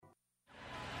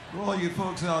For all you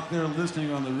folks out there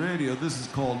listening on the radio, this is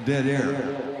called Dead Air.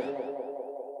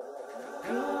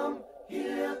 Come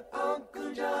hear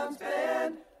Uncle John's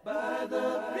band by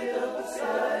the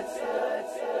riverside.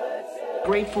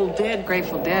 Grateful Dead.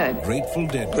 Grateful Dead. Grateful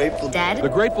Dead. Grateful Dead. The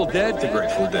Grateful Dead. The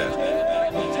Grateful Dead.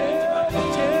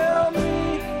 Tell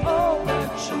me all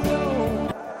that you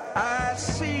know. I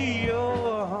see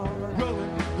your heart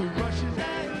rolling, the rushes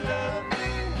and love.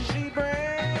 She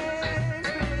brings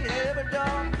me every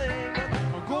dark thing.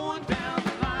 I'm going down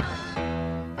the line.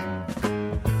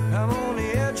 I'm on the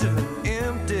edge of an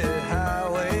empty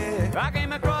highway. I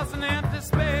came across an empty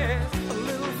space. A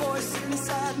little voice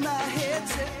inside my head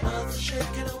said, "Mother, shake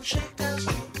it, don't shake that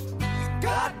street.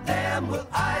 Goddamn, will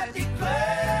I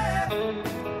declare."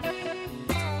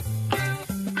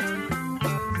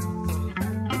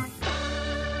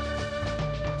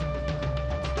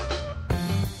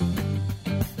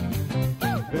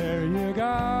 There you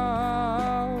go.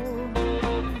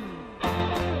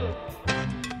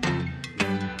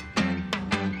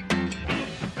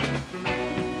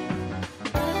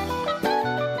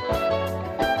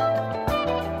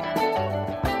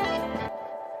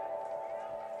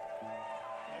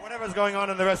 Whatever's going on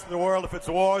in the rest of the world, if it's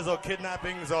wars or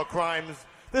kidnappings or crimes,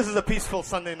 this is a peaceful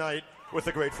Sunday night with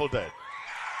the Grateful Dead.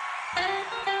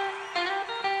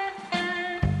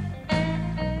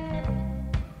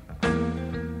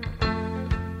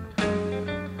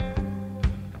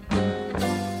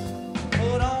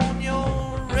 Put on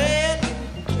your red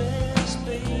dress,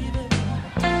 baby.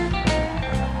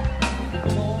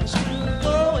 Boys, we're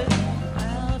going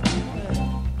out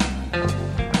tonight.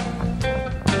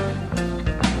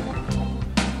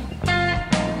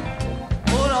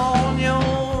 Put on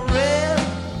your red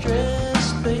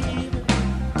dress, baby.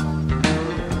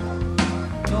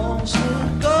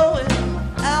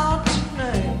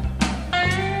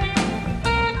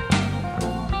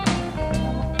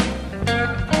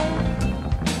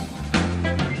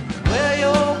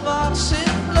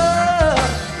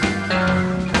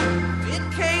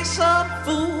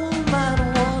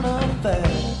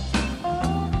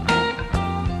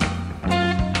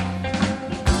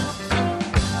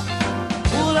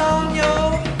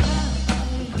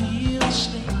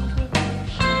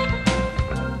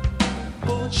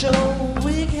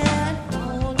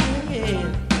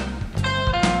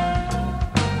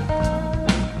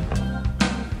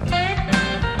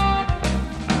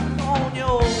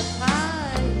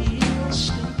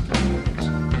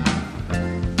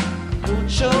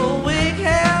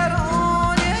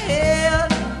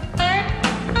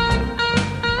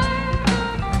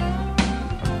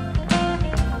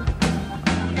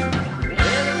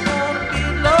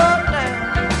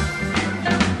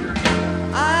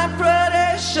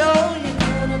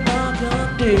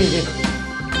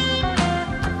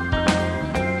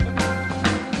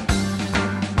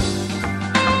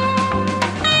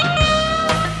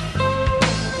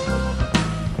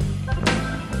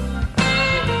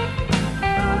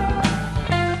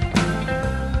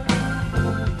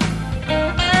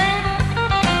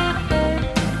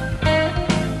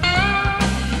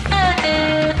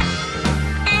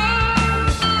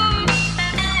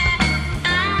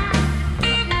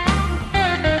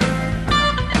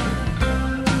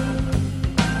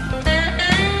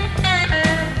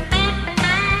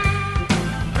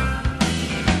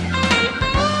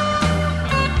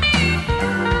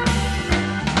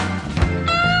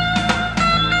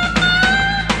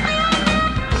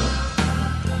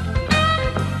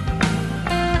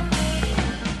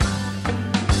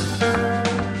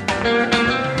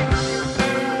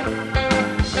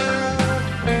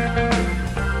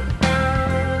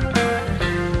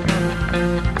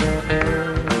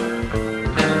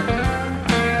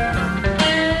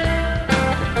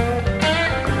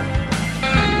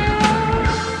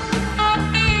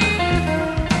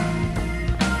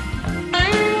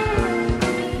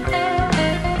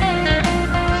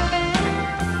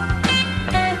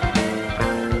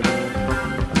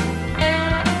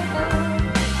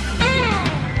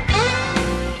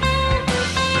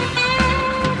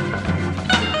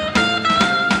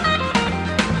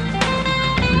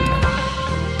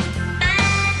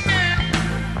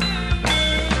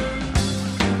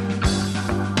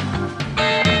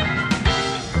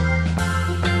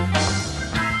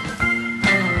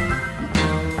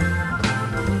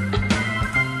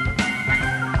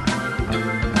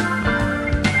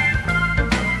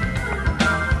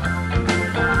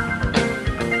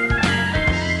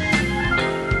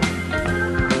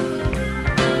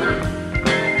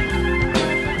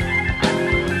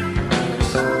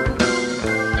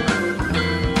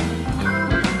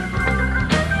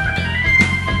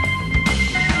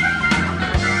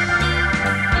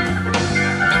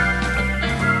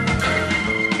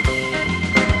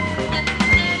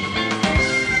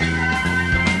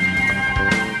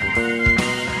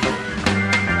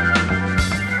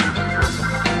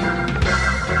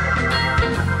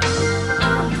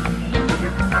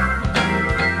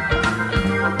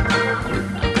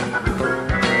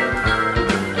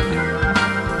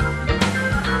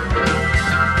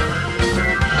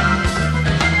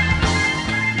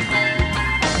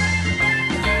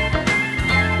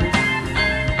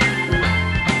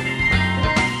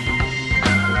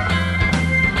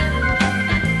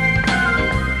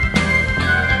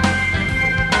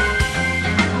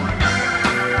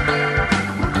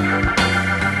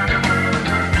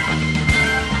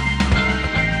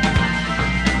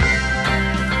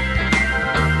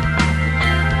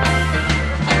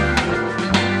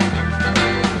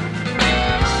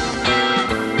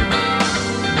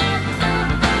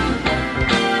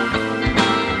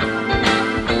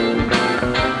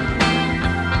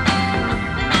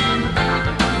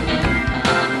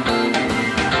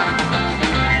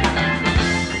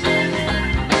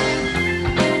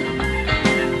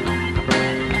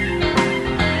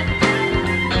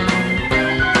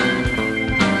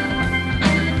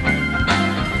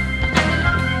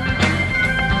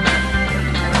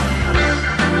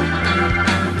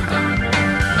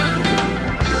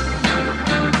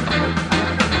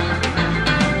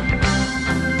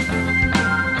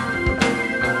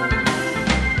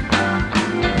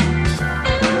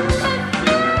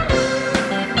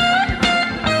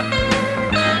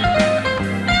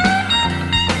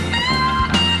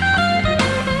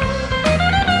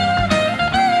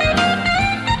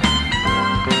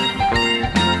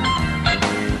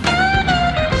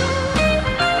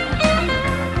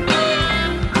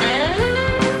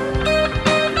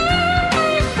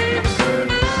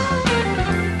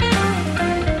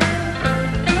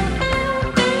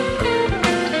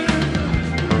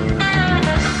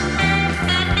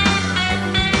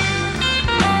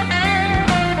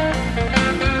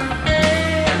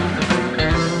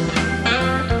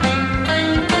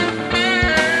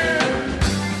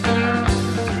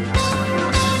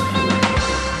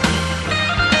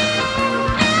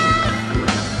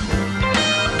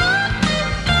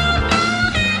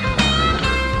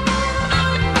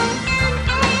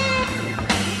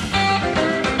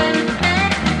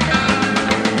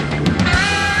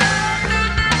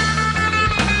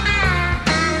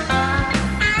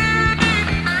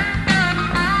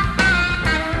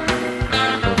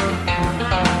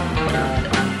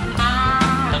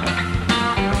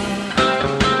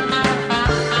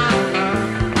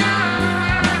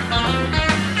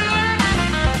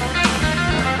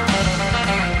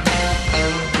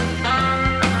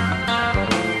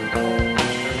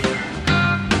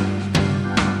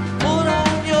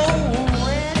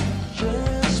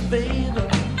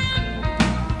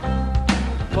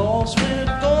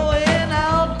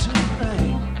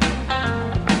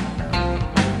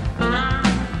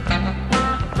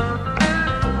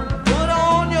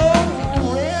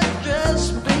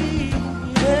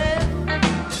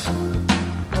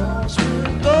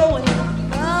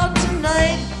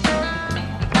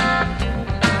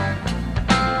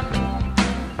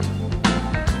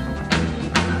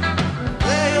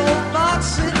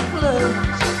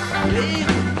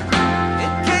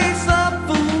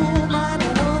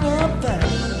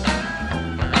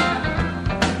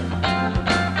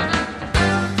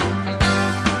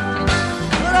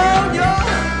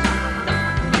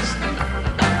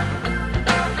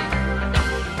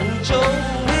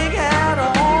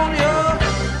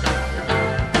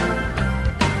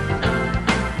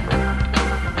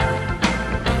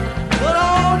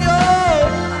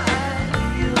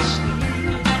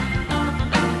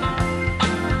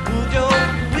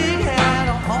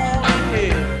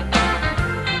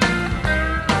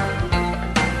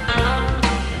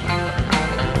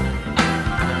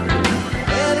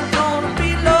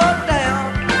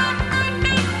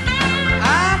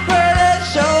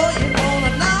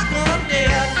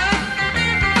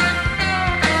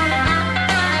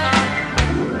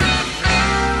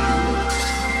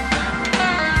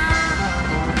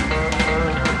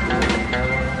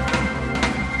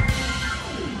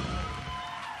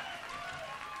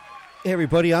 Hey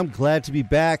everybody, I'm glad to be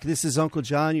back. This is Uncle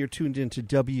John. You're tuned into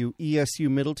WESU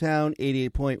Middletown,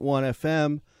 88.1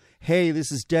 FM. Hey,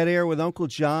 this is Dead Air with Uncle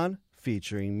John,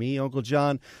 featuring me, Uncle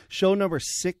John. Show number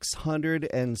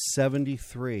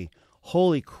 673.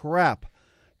 Holy crap.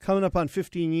 Coming up on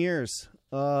 15 years.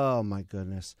 Oh, my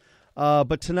goodness.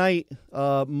 But tonight,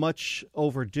 much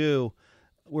overdue,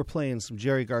 we're playing some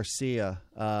Jerry Garcia.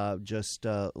 Just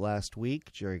last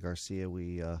week, Jerry Garcia,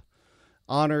 we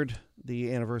honored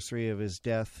the anniversary of his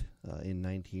death in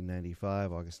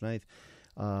 1995, August 9th.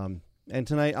 And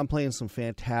tonight I'm playing some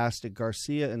fantastic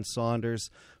Garcia and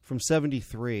Saunders from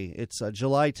 73. It's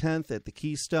July 10th at the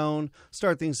Keystone.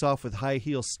 Start things off with High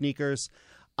Heel Sneakers.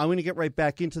 I'm going to get right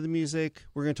back into the music.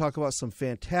 We're going to talk about some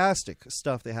fantastic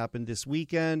stuff that happened this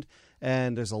weekend.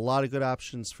 And there's a lot of good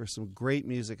options for some great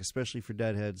music, especially for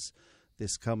Deadheads,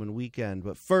 this coming weekend.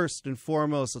 But first and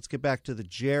foremost, let's get back to the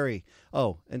Jerry.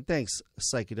 Oh, and thanks,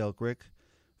 Psychedelic Rick,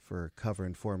 for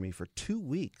covering for me for 2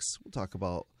 weeks. We'll talk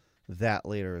about that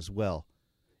later as well.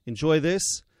 Enjoy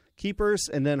this. Keepers,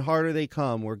 and then Harder They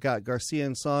Come. We've got Garcia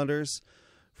and Saunders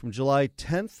from July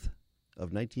 10th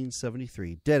of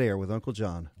 1973. Dead Air with Uncle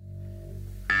John.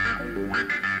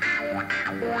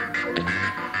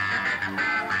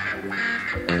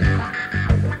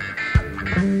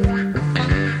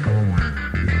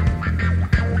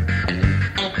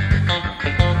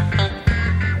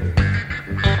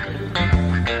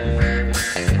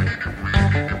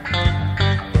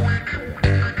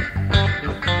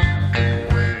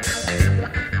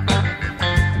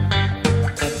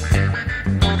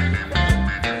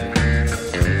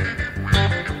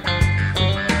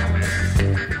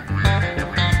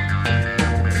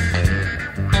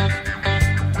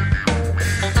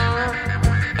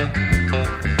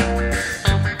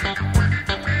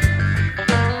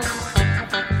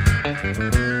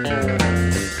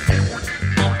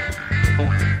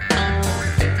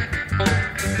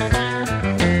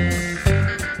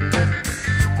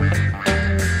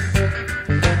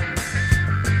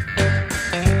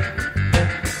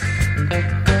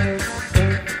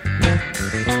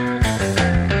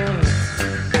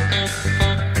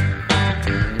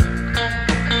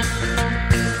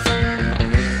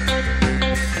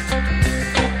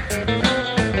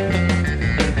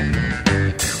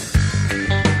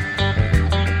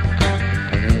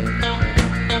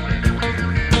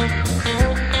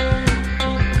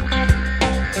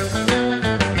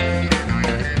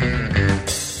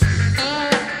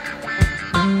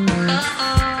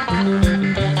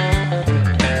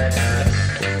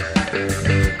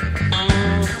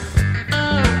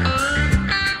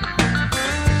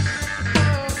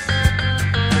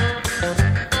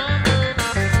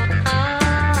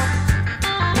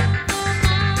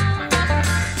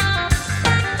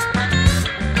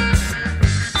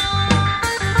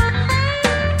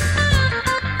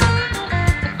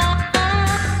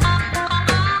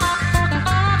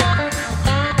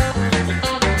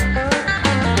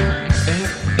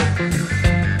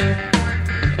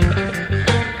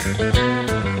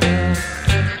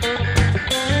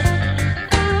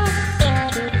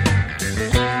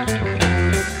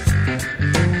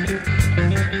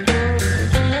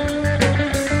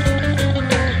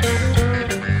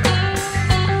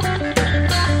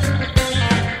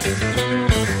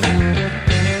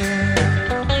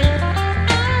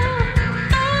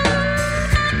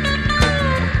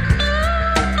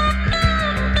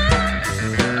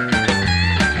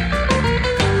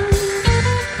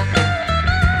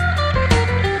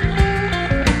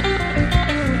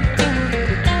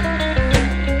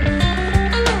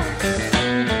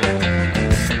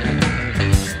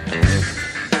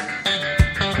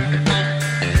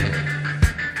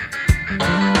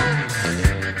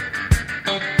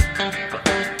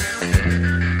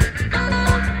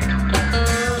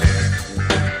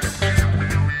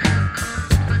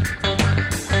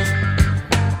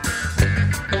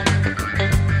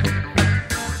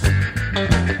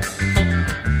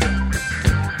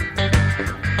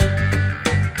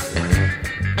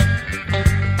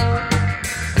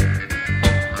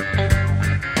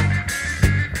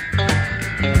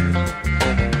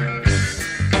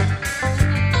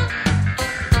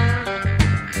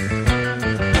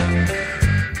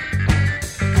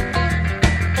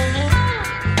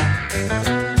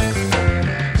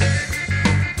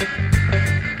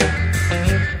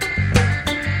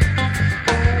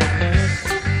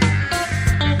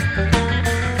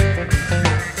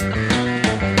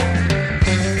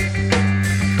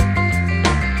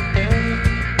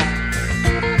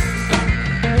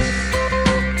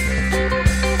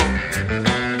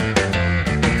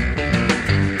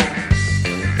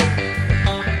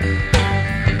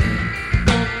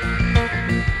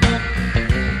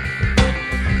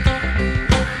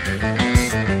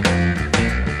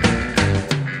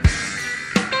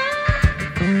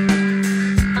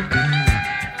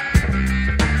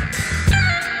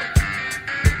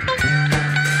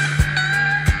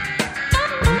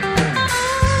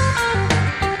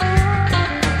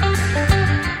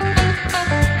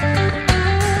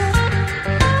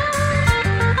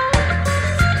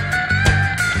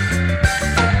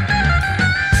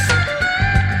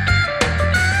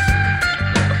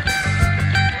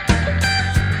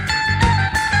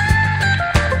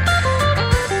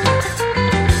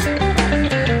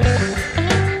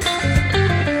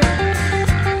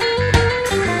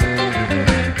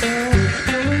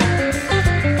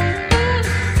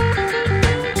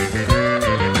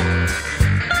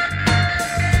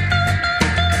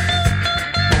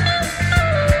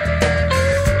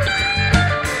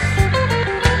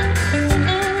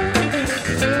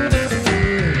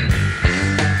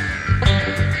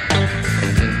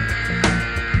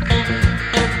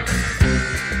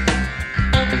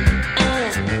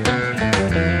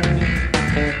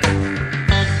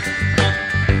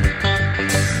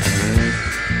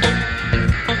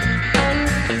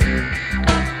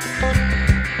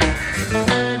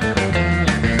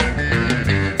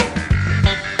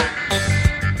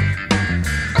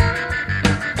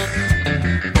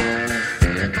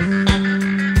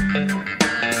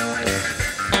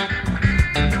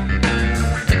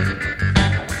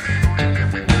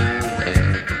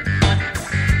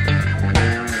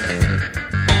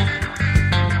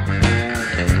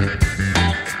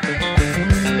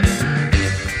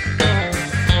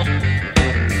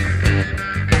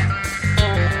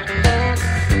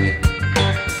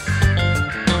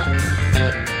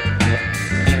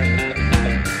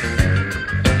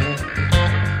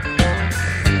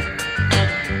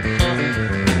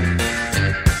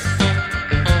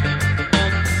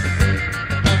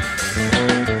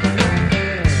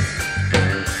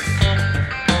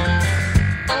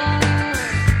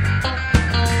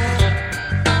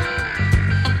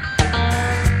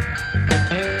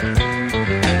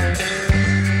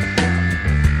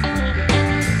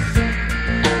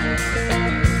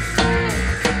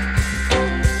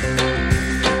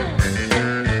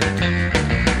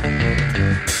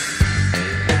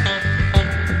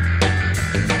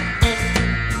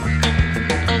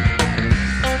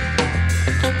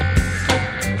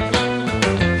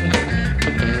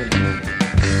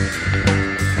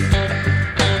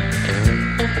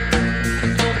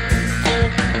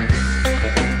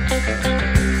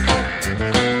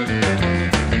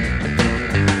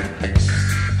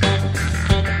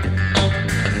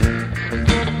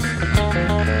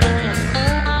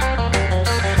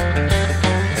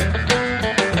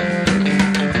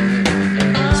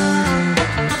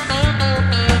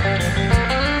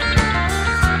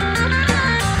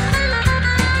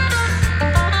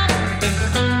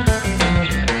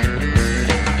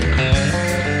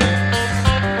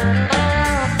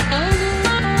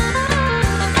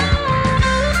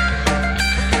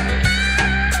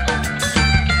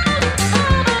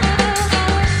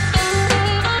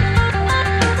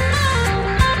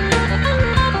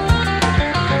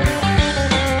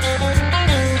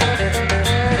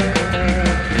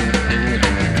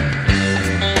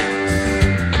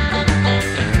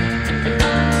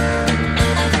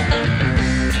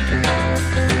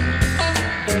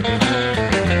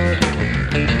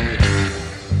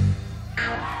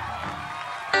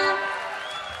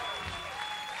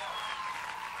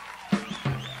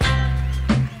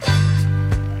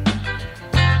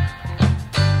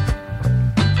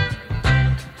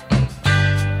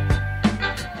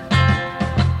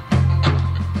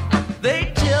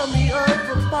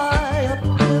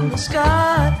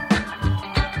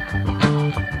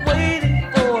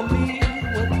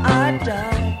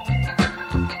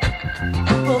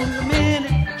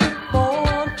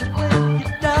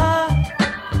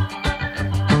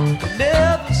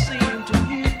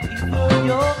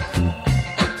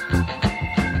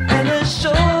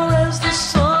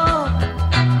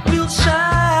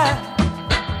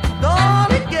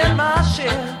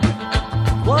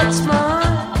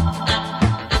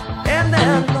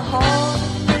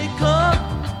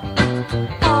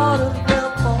 harder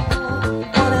they'll fall,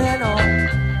 one and all.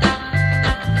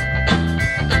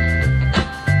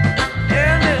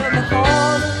 And then the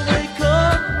harder they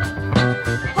come,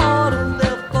 harder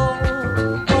they'll fall,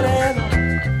 one and all.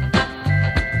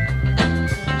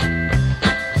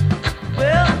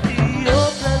 Well, the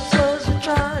oppressors are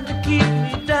trying to keep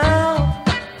me down,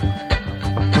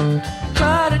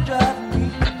 try to drive me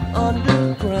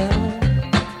underground.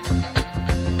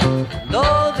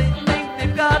 Though they think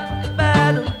they've got the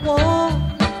battle won,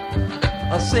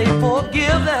 I say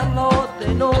forgive them, Lord,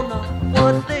 they know not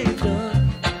what they've done.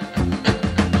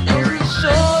 As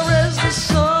sure as the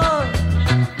sun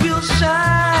will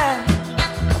shine,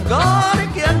 I'm gonna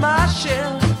get my share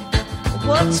of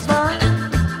what's mine.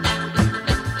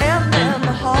 And then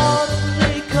the harder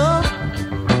they come,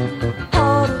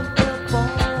 harder they'll fall,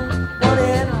 one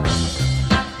and all.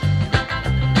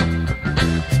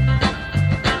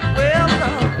 Well, the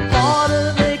harder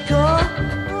they come,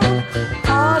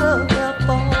 harder they'll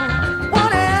fall,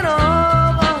 one and all.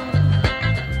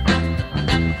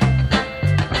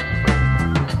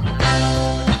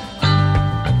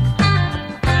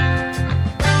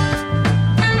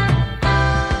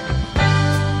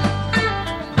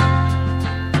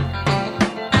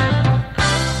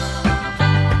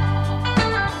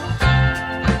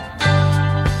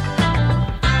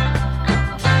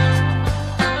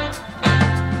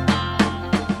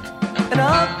 And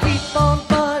I'll keep on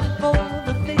fighting for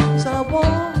the things I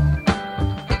want.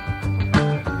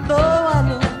 Though I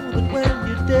know that when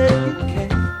you're dead you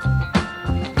can't.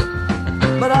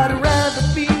 But I'd rather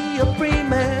be a free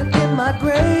man in my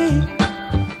grave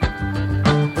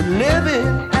than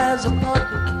living as a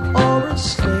puppet or a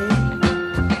slave.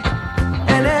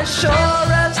 And as sure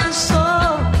as the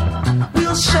sun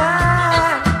will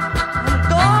shine, I'm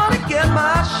gonna get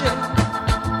my share.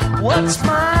 What's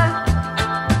mine?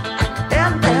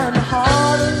 And then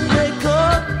harder they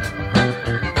come,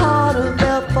 harder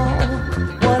they'll fall,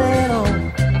 one and all.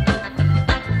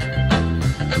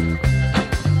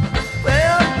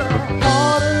 Well, the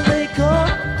harder they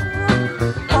come,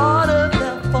 harder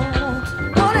they'll fall,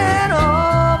 one and all.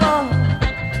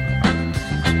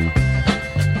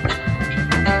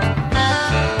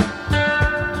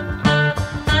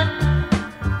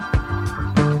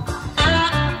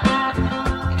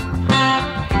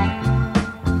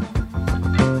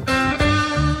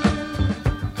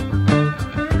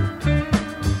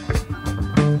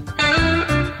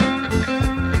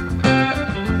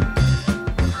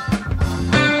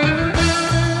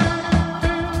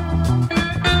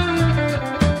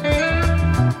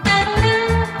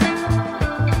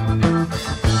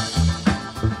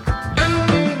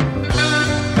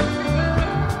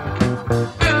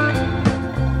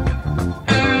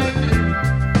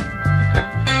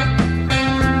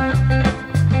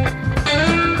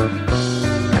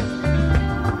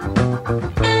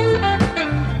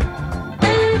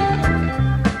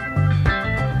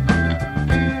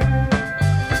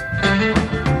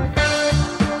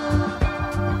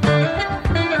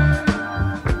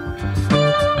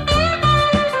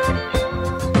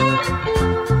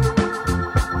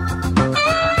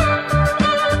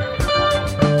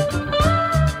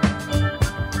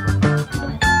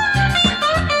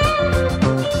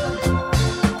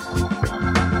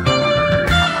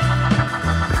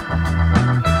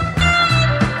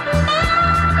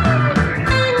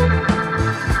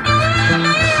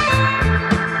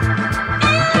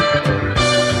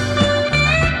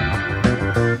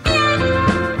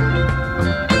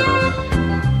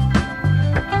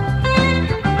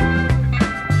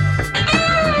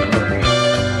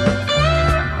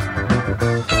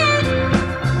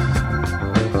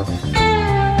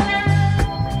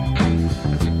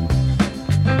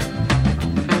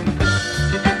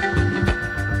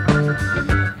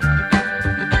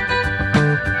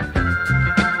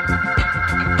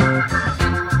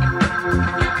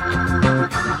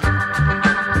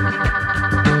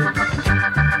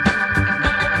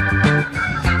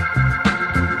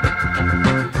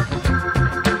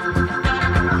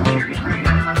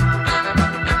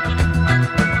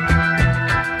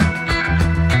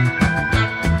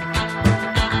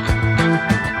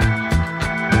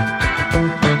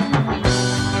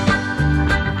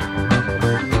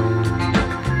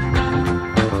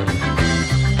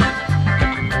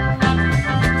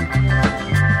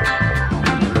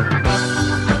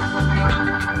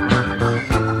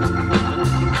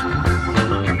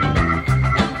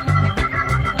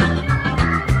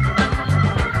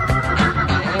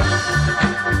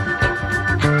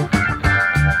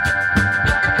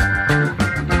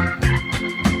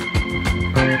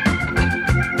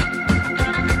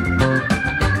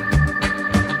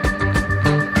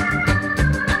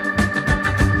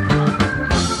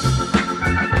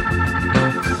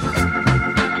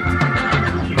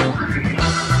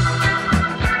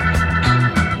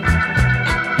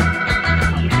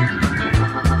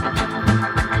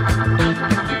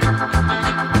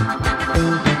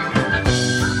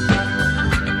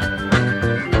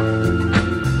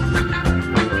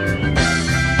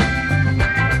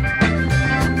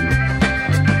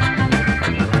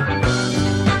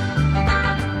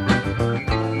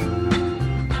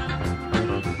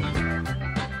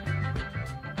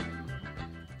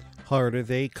 Harder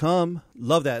They Come.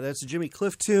 Love that. That's a Jimmy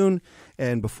Cliff tune.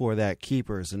 And before that,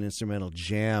 Keepers, an instrumental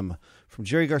jam from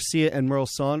Jerry Garcia and Merle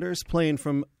Saunders, playing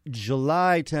from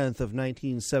July 10th of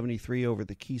 1973 over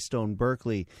the Keystone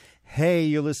Berkeley. Hey,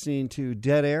 you're listening to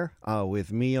Dead Air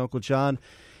with me, Uncle John,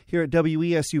 here at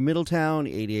WESU Middletown,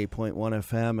 88.1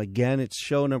 FM. Again, it's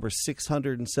show number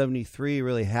 673.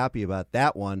 Really happy about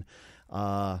that one.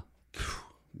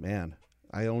 Man,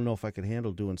 I don't know if I could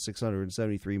handle doing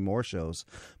 673 more shows.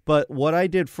 But what I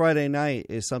did Friday night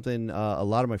is something a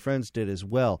lot of my friends did as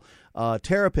well.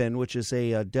 Terrapin, which is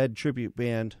a Dead tribute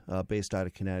band based out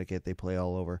of Connecticut. They play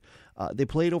all over. They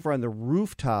played over on the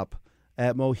rooftop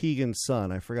at Mohegan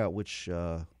Sun. I forgot which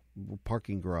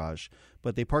parking garage.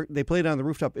 But they played on the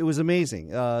rooftop. It was amazing.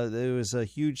 There was a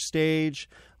huge stage,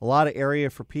 a lot of area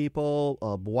for people,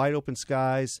 wide open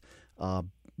skies,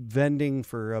 vending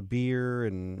for beer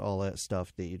and all that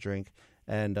stuff that you drink.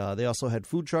 And they also had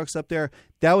food trucks up there.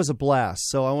 That was a blast.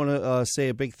 So I want to say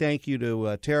a big thank you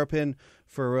to Terrapin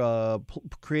for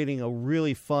creating a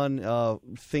really fun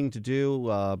thing to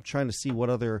do, trying to see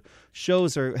what other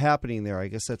shows are happening there. I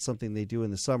guess that's something they do in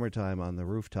the summertime on the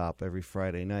rooftop every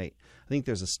Friday night. I think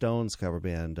there's a Stones cover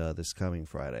band this coming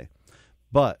Friday.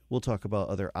 But we'll talk about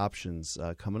other options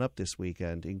coming up this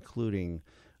weekend, including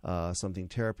something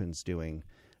Terrapin's doing.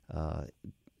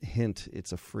 Hint,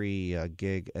 it's a free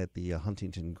gig at the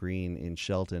Huntington Green in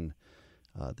Shelton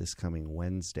this coming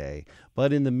Wednesday.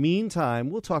 But in the meantime,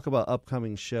 we'll talk about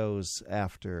upcoming shows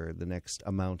after the next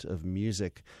amount of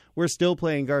music. We're still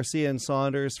playing Garcia and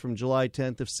Saunders from July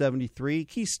 10th of 73.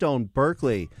 Keystone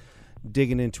Berkeley,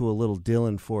 digging into a little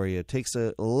Dylan for you. It takes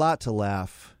a lot to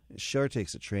laugh. It sure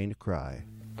takes a train to cry.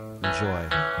 Enjoy.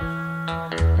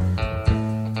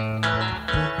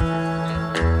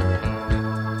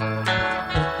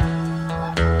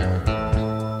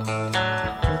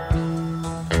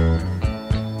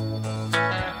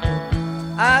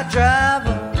 I drive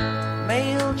a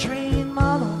mail train,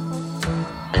 mama,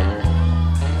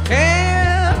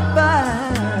 can't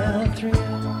buy a thrill.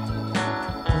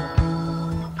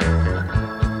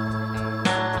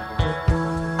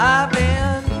 I've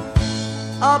been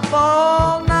up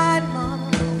all night, mama,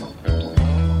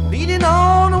 beating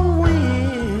on a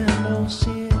windowsill.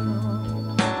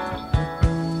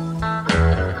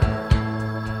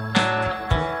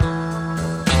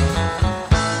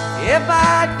 If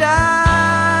I die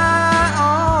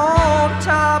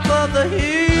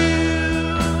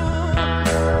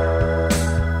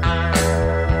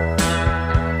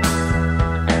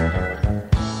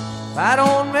I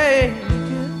don't make it,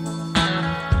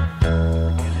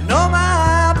 you know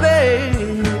my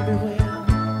baby will.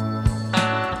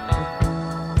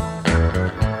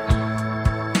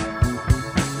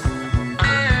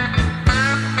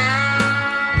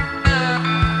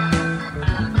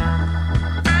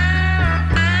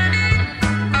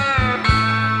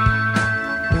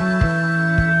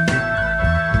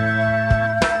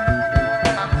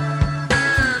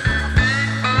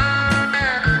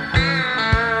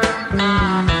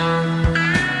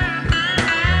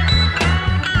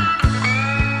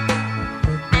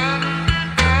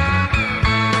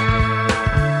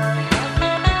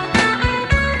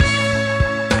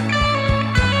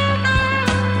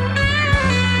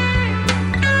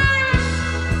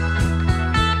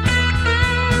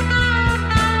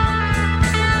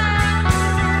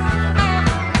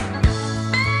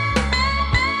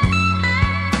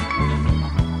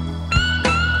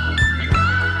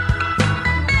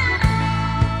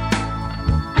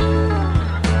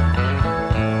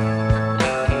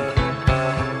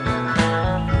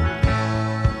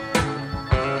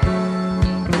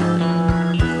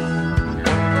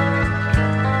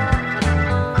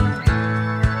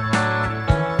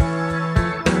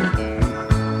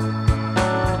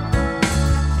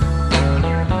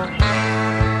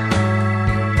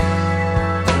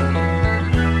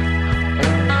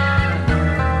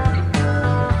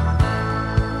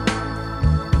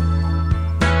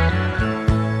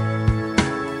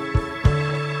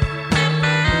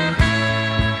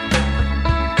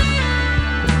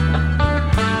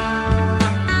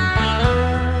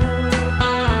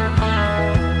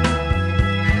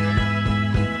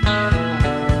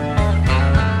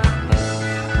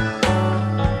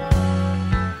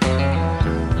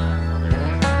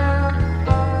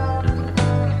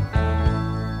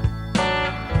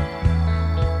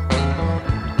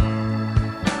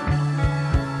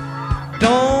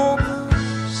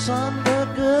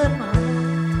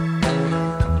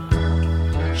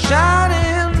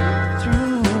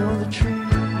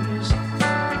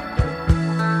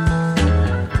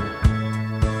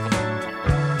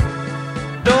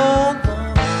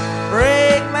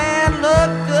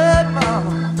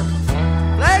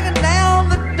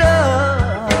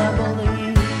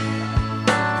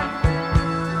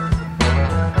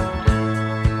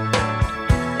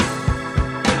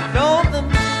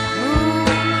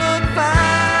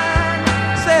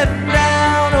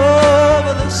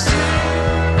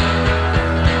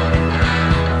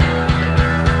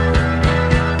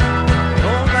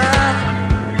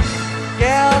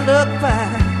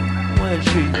 when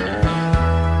she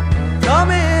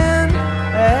coming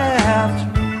after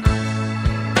me.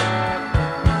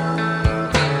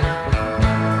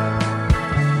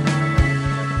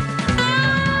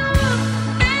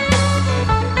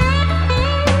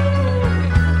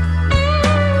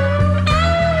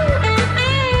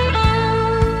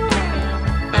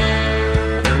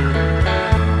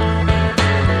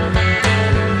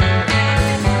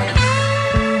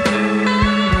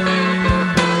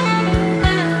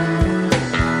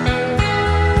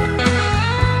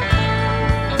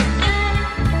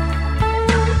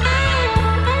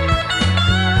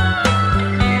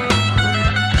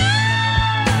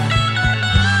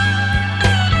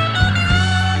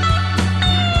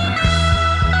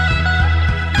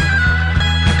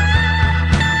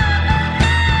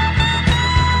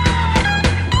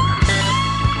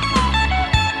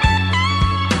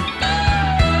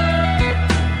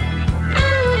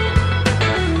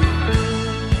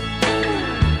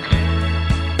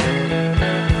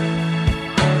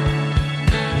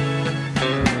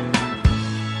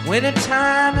 Winter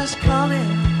time is coming,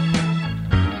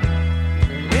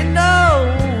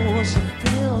 windows are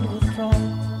filled with frost.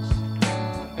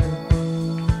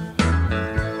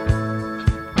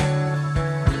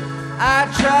 I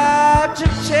tried to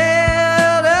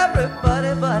tell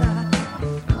everybody, but I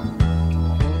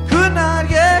could not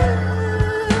get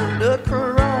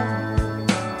across.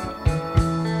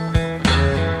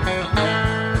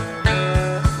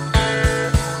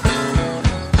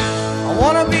 I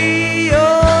wanna be your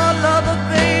lover,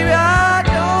 baby. I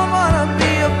don't wanna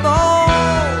be a bone.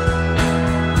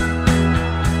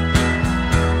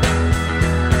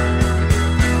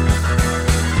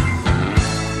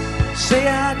 Say I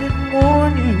didn't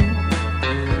warn you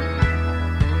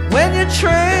when your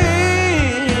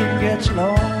train gets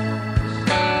lost.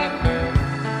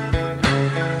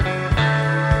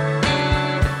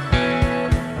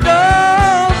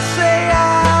 Don't say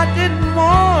I didn't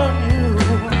warn you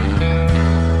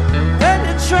when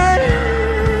your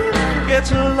train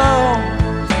gets lost.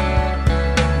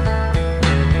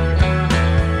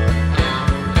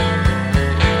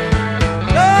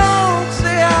 Don't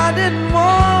say I didn't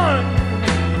warn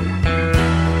you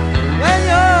when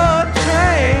your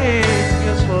train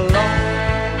gets lost.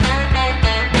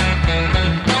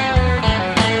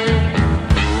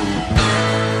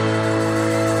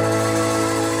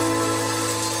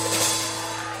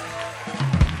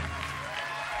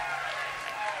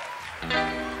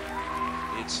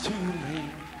 It's too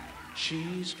late,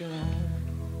 she's gone.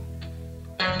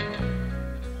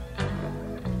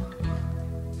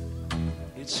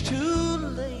 It's too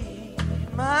late,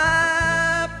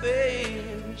 my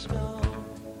baby's gone.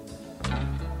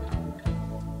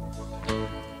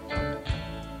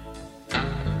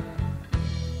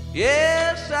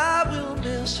 Yes, I will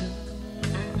miss her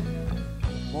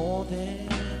more than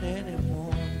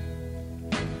anyone.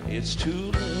 It's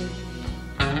too late,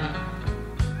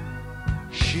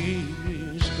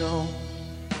 she's gone.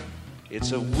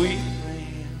 It's a weak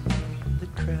man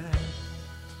that cries.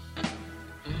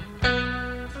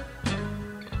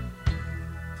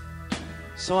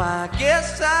 So I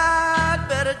guess I'd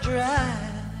better drive.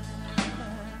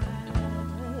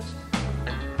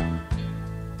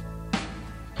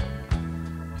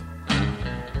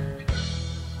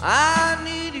 I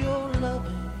need your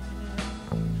loving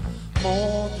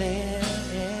more than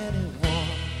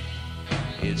anyone.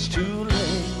 It's too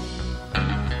late,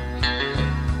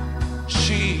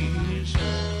 she's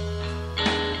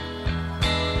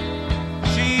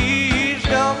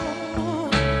gone.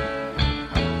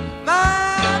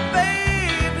 My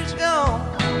baby's gone.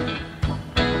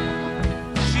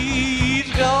 She's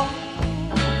gone.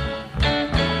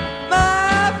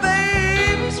 My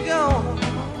baby's gone.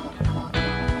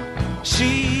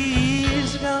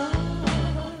 She's gone.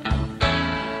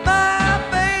 My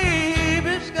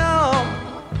baby's gone.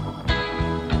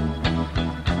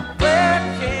 Where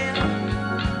can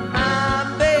my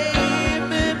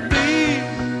baby be?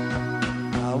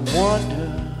 I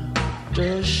wonder,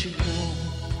 does she know?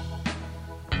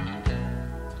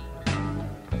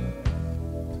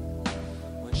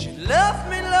 When she left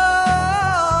me,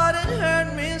 Lord, it hurt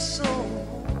me so.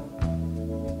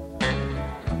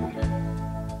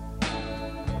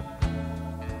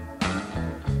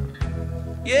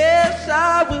 Yes,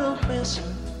 I will miss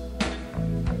her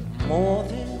more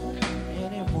than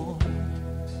anyone.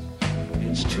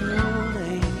 It's too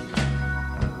late,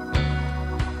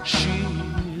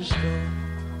 she's gone.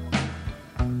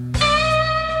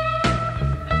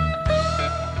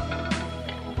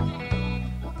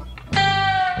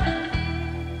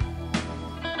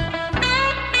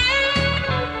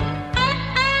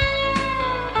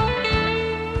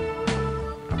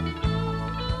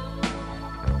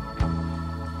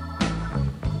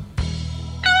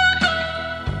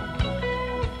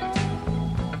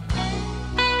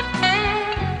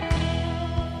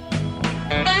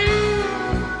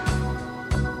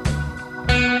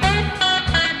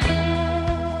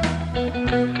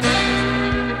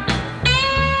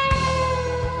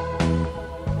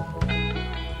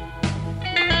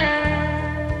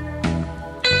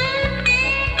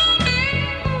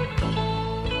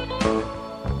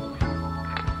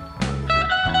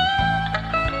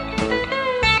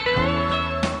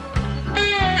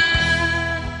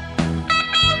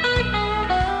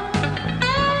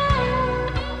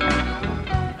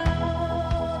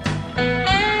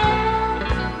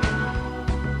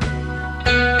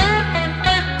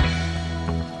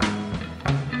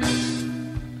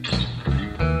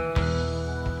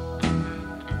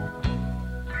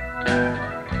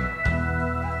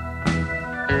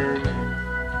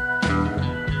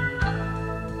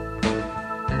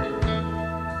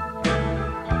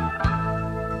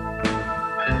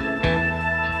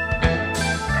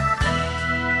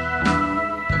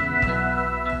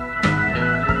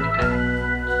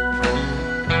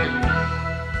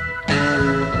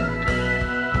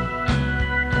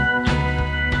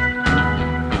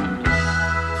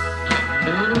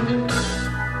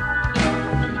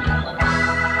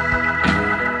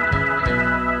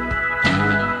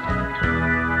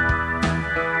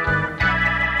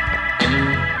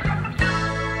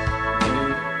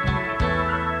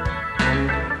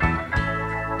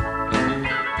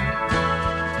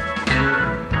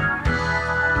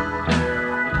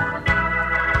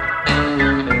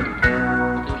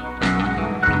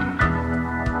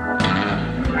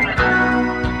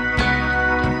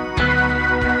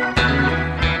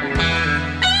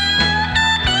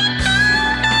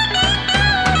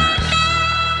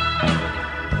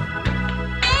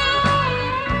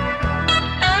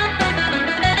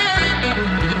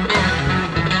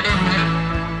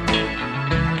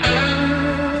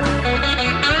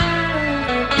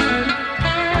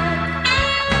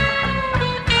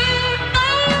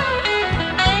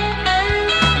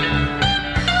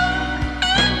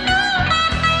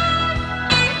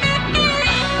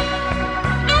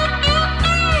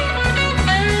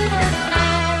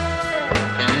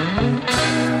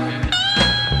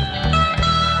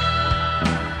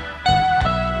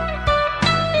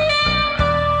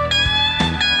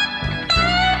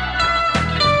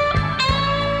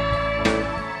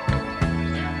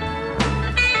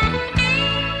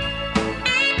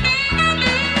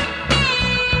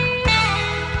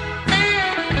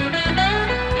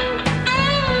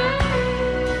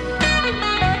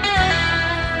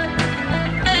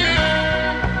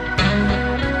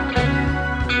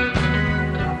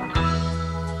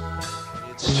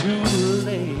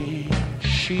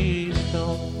 she's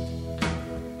gone.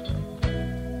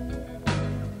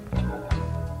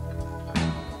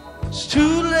 It's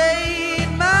too late,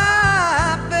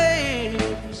 my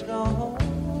baby's gone.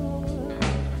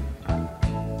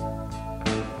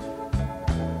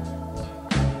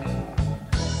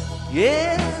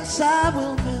 Yes, I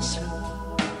will miss her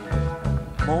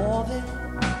more than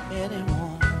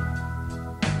anyone.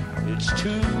 It's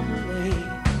too late.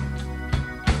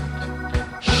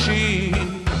 She's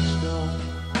gone.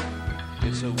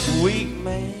 It's a weak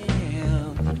man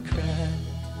that cries.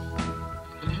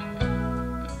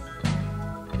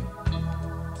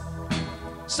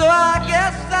 So I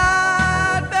guess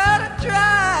I'd better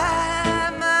try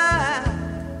mine.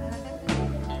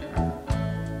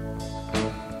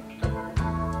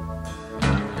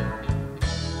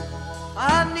 I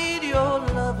need your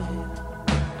loving.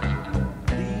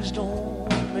 Please don't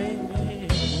make me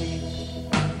wait.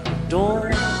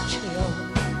 Don't tell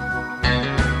me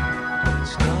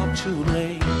it's not too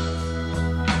late.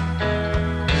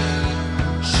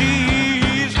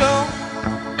 She's gone.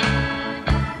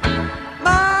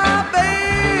 My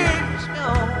baby's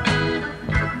gone.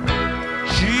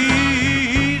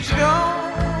 She's gone.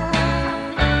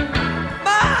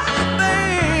 My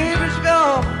baby's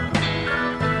gone.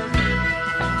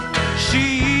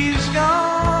 She's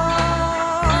gone.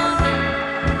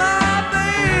 My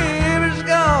baby's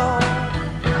gone.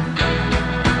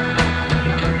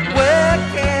 Where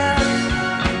can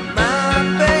my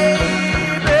baby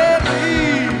be?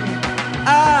 I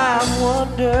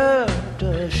wonder,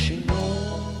 does she know?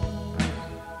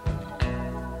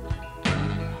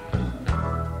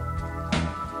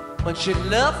 When she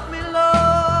left me,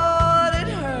 Lord, it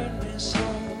hurt me so.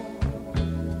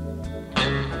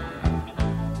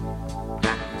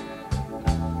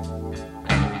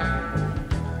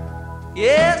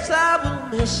 Yes, I will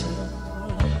miss her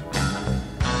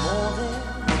more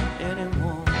than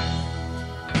anyone.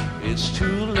 It's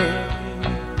too late.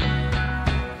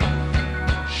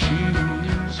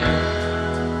 She's gone.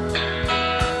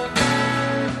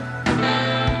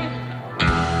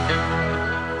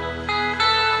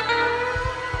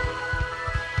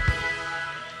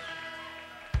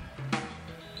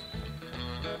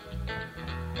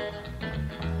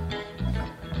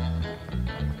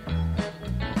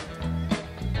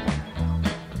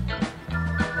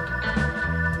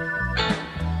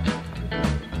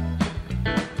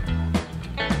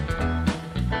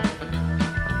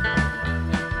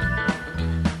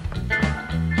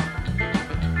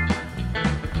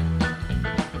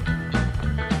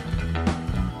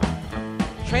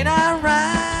 Train I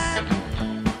ride,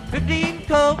 15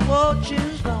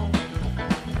 coaches long.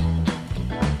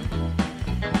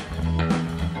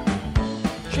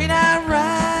 Train I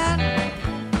ride,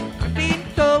 15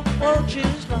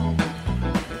 coaches long.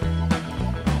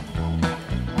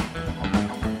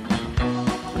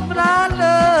 But I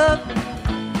love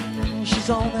her, she's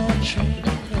on that train.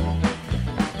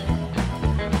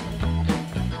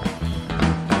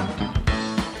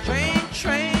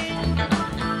 Train,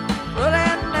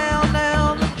 rolling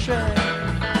down the track.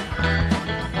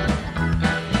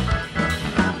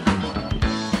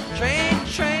 Train,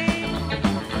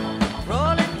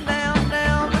 rolling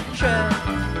down the track.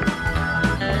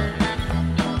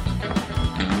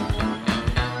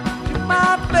 To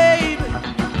my baby,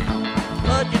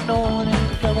 but you know it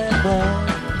ain't coming back.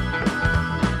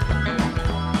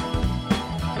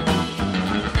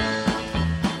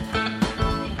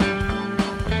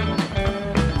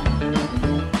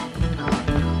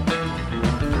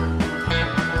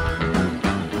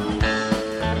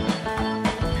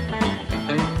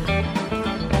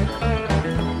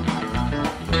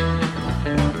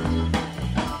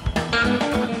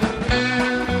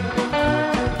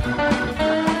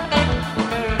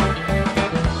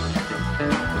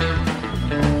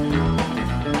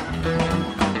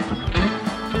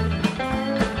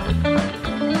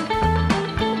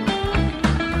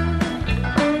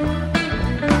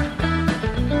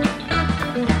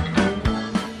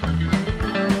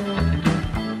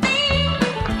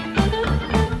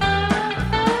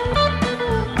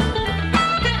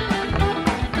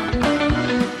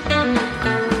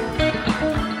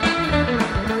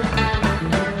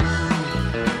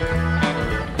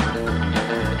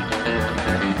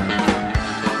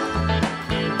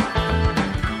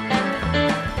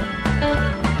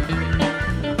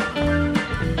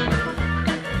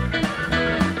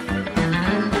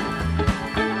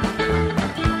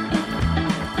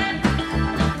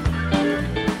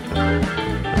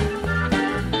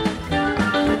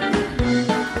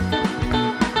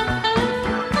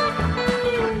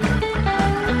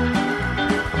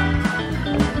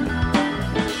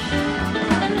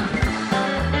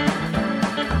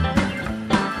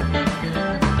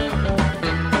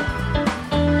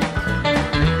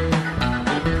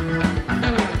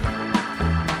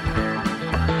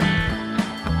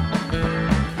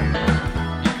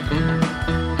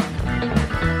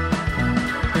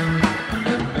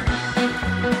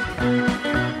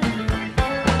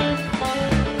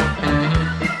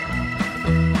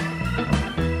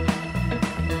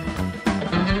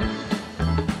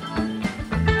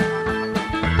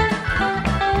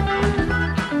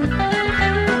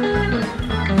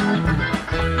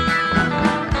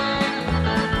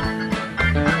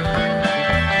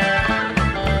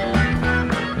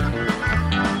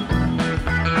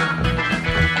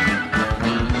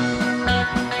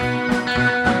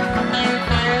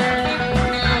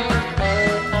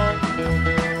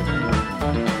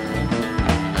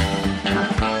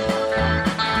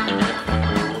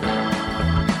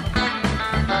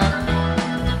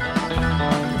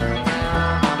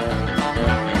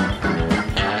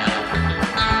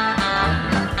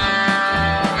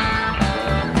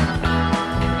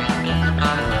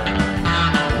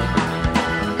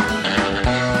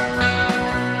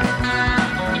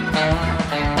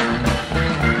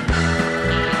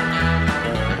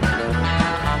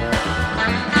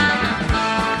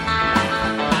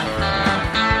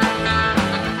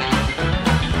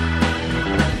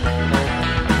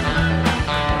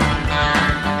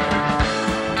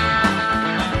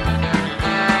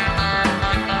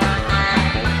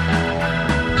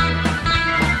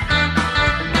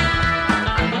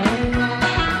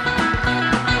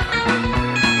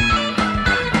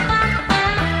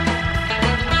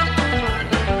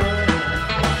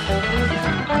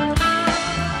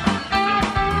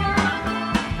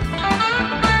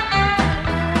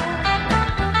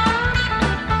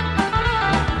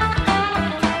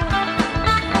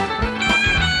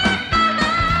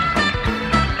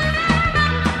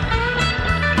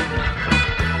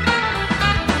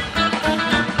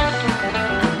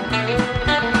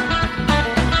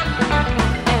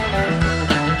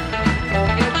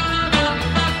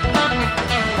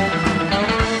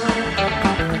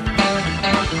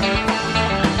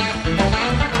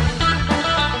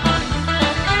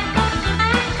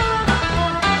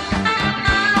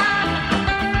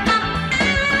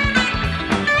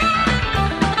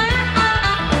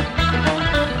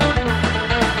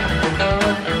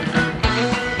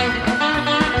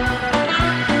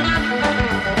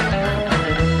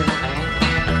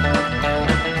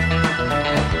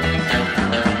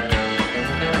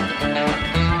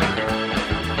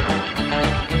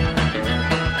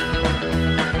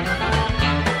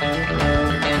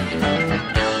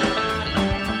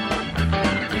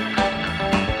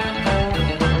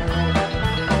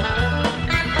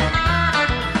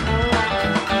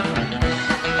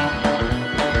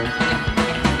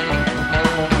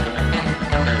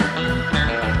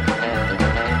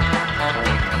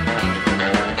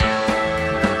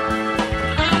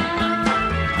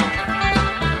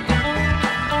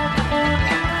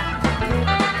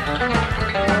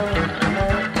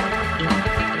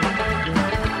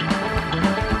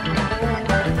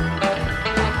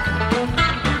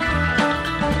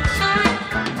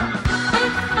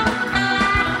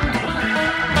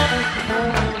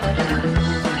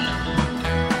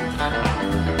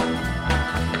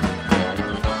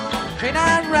 Train I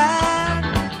ride,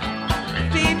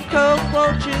 15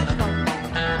 cockroaches long.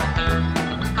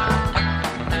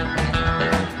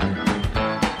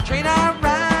 Train I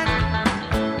ride,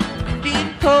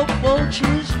 15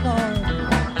 cockroaches long.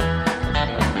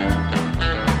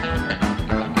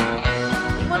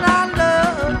 When I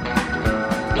love,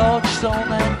 Lord, she's on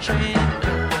that train.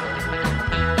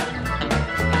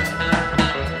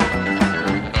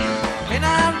 Train I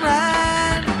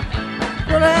ride,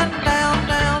 rolling down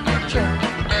the track.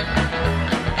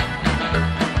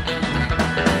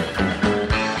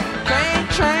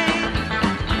 Train,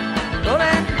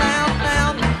 rolling down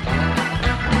the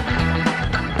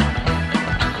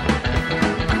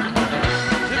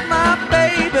took my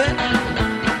baby,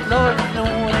 Lord, no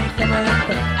one ain't coming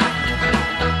back.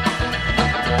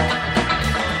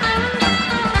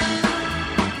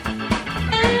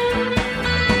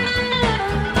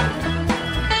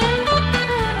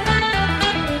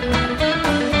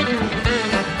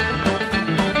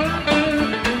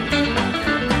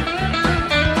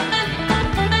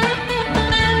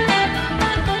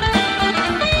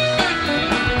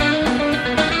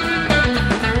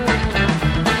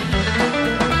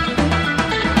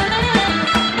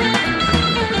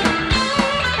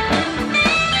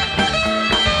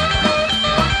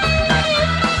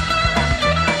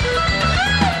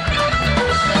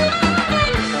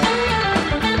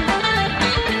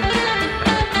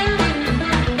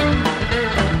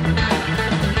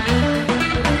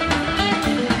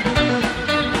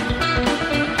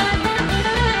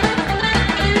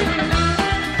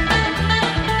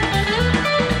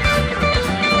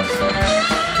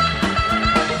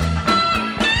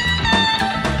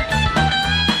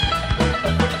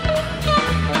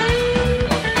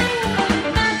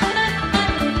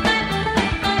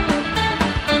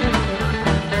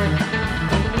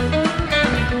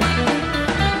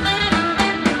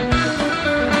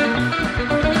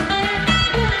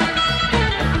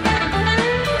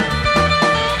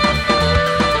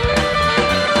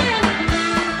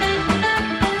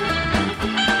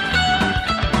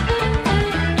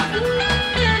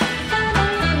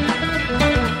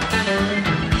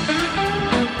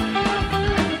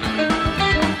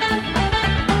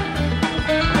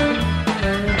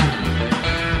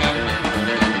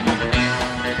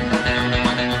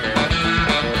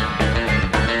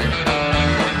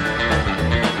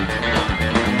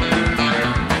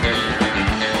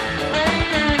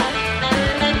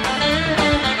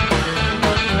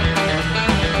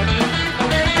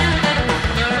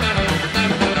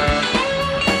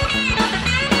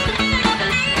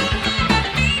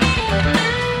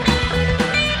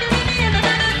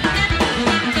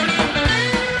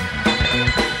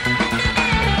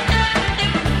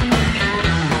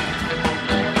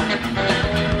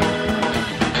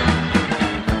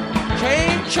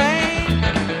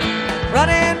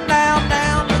 Running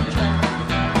down the track.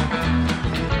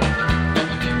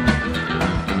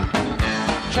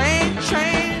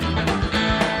 Train,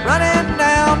 running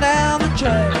down the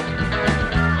track.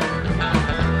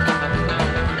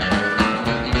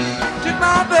 Took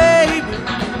my baby,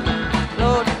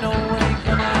 Lord, you know when he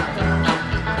come out down.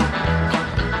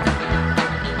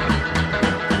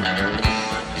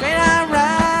 Train I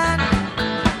ride,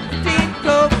 15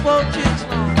 cockroaches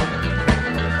long.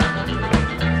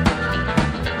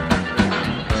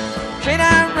 Train I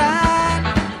ride,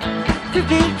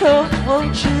 15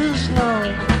 cockroaches long.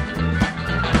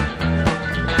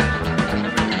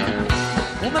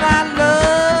 Woman I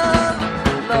love,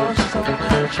 lost on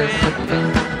that train.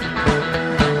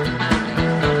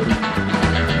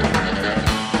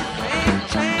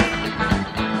 Train,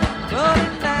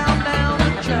 rolling down the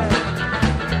track.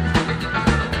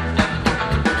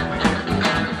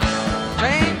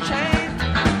 Train,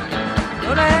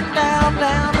 rolling down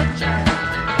the track.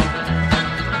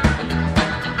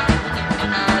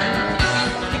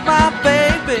 My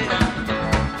baby,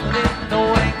 but it no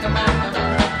ain't coming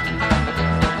back.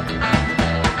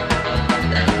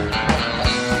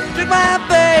 Took my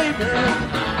baby,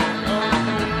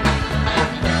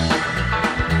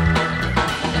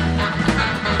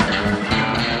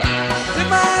 took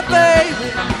my baby,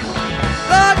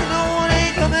 but you know it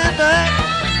ain't coming back.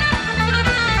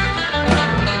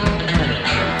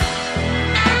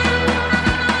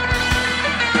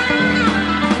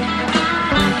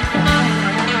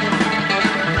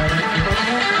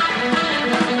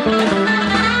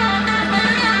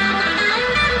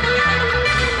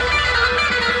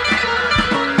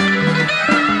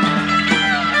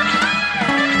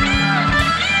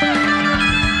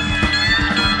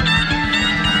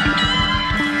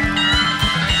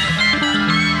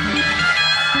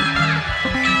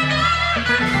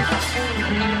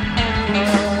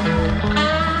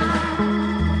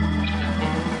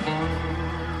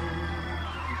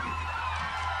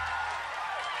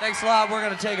 Thanks a lot. We're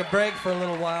going to take a break for a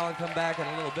little while and come back in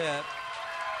a little bit.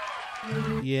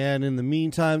 Yeah, and in the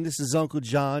meantime, this is Uncle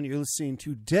John. You're listening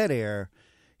to Dead Air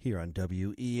here on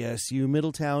WESU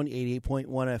Middletown 88.1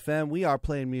 FM. We are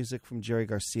playing music from Jerry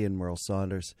Garcia and Merle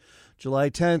Saunders. July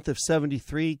 10th of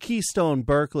 73, Keystone,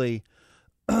 Berkeley.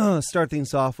 Start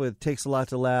things off with Takes a Lot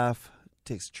to Laugh,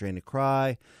 Takes a Train to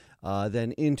Cry.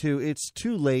 Then into It's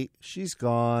Too Late, She's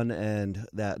Gone, and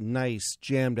that nice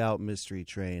jammed out Mystery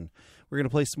Train. We're going to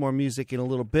play some more music in a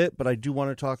little bit, but I do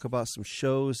want to talk about some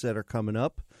shows that are coming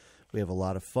up. We have a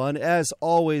lot of fun. As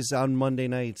always on Monday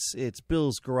nights, it's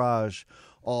Bill's Garage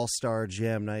All-Star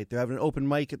Jam Night. They're having an open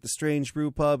mic at the Strange Brew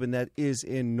Pub, and that is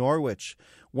in Norwich.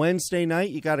 Wednesday night,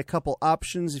 you got a couple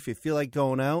options if you feel like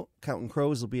going out. Counting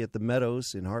Crows will be at the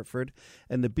Meadows in Hartford,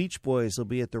 and the Beach Boys will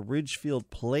be at the Ridgefield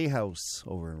Playhouse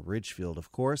over in Ridgefield,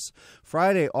 of course.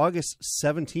 Friday, August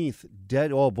 17th,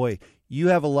 oh boy, you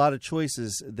have a lot of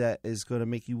choices that is going to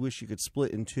make you wish you could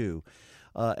split in two.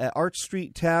 At Arch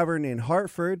Street Tavern in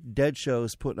Hartford, Dead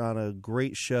Show's putting on a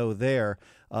great show there.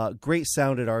 Great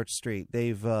sound at Arch Street.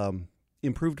 They've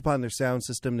improved upon their sound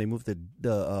system. They moved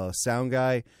the sound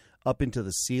guy up into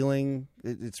the ceiling.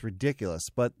 It's ridiculous,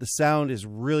 but the sound is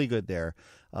really good there.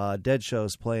 Dead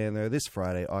Show's playing there this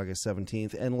Friday, August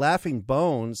 17th. And Laughing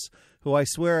Bones, who I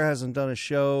swear hasn't done a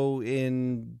show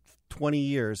in 20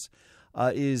 years,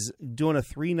 is doing a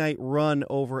 3-night run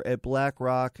over at Black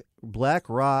Rock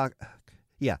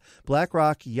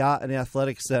Yacht and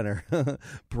Athletic Center,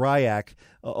 Bryac,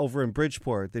 over in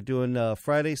Bridgeport. They're doing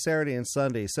Friday, Saturday, and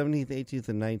Sunday, 17th, 18th,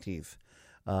 and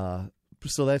 19th.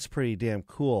 So that's pretty damn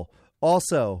cool.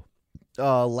 Also,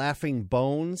 Laughing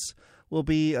Bones will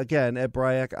be, again, at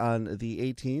Bryac on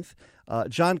the 18th.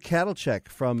 John Kattlecheck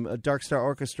from Dark Star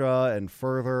Orchestra and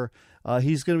Further.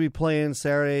 He's going to be playing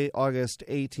Saturday, August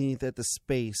 18th at the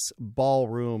Space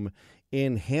Ballroom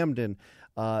in Hamden.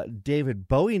 David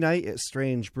Bowie night at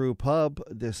Strange Brew Pub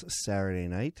this Saturday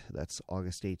night. That's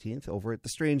August 18th over at the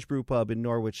Strange Brew Pub in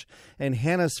Norwich. And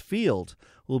Hannah's Field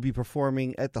will be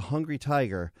performing at the Hungry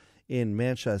Tiger in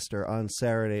Manchester on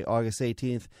Saturday, August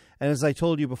 18th. And as I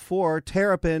told you before,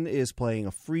 Terrapin is playing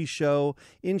a free show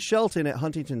in Shelton at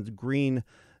Huntington Green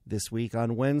this week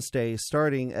on Wednesday,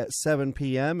 starting at 7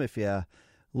 p.m. If you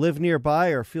live nearby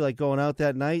or feel like going out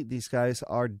that night, these guys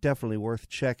are definitely worth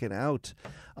checking out.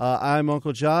 I'm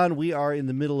Uncle John. We are in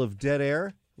the middle of Dead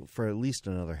Air for at least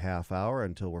another half hour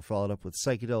until we're followed up with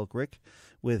Psychedelic Rick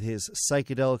with his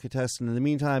Psychedelic Contestant. In the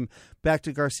meantime, back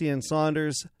to Garcia and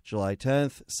Saunders, July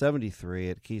 10th,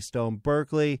 73 at Keystone,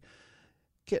 Berkeley.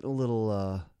 Getting a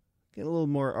little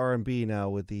more R&B now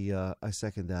with the I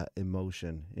Second That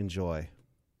Emotion. Enjoy.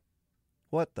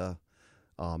 What the?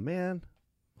 Oh, man.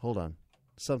 Hold on.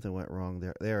 Something went wrong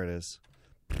there. There it is.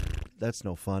 That's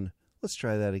no fun. Let's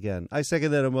try that again. I Second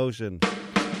That Emotion.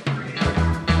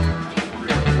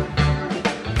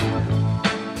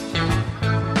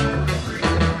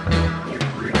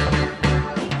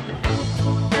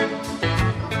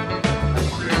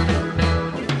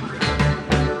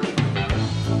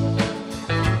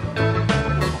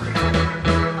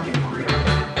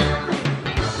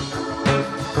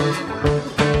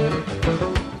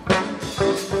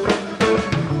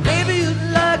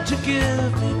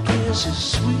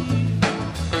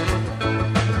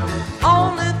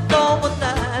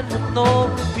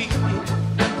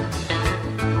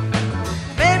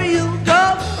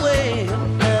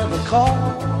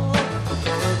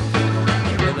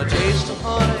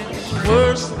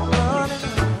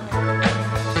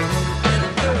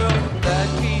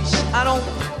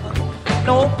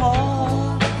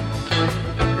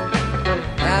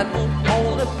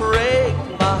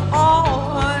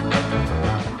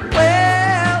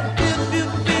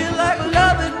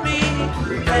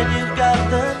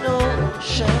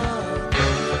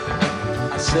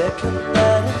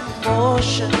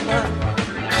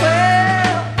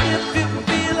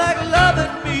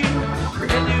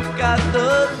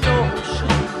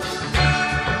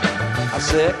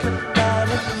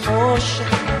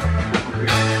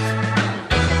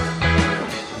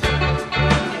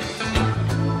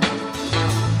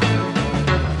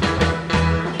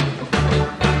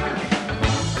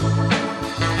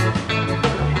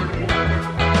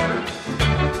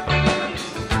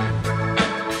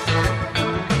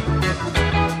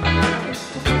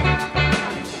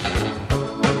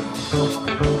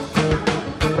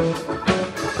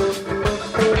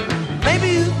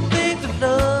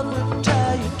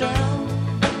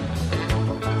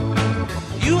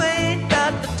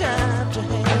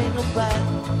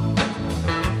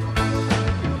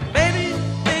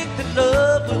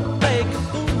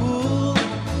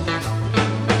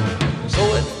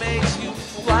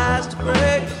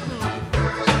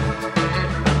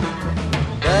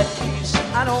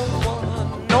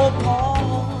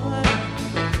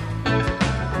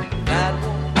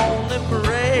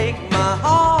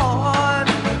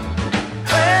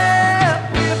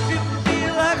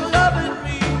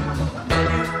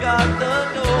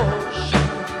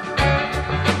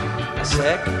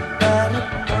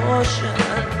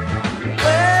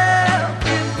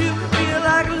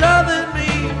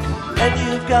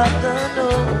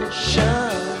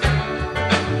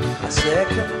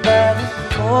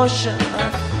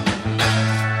 ocean.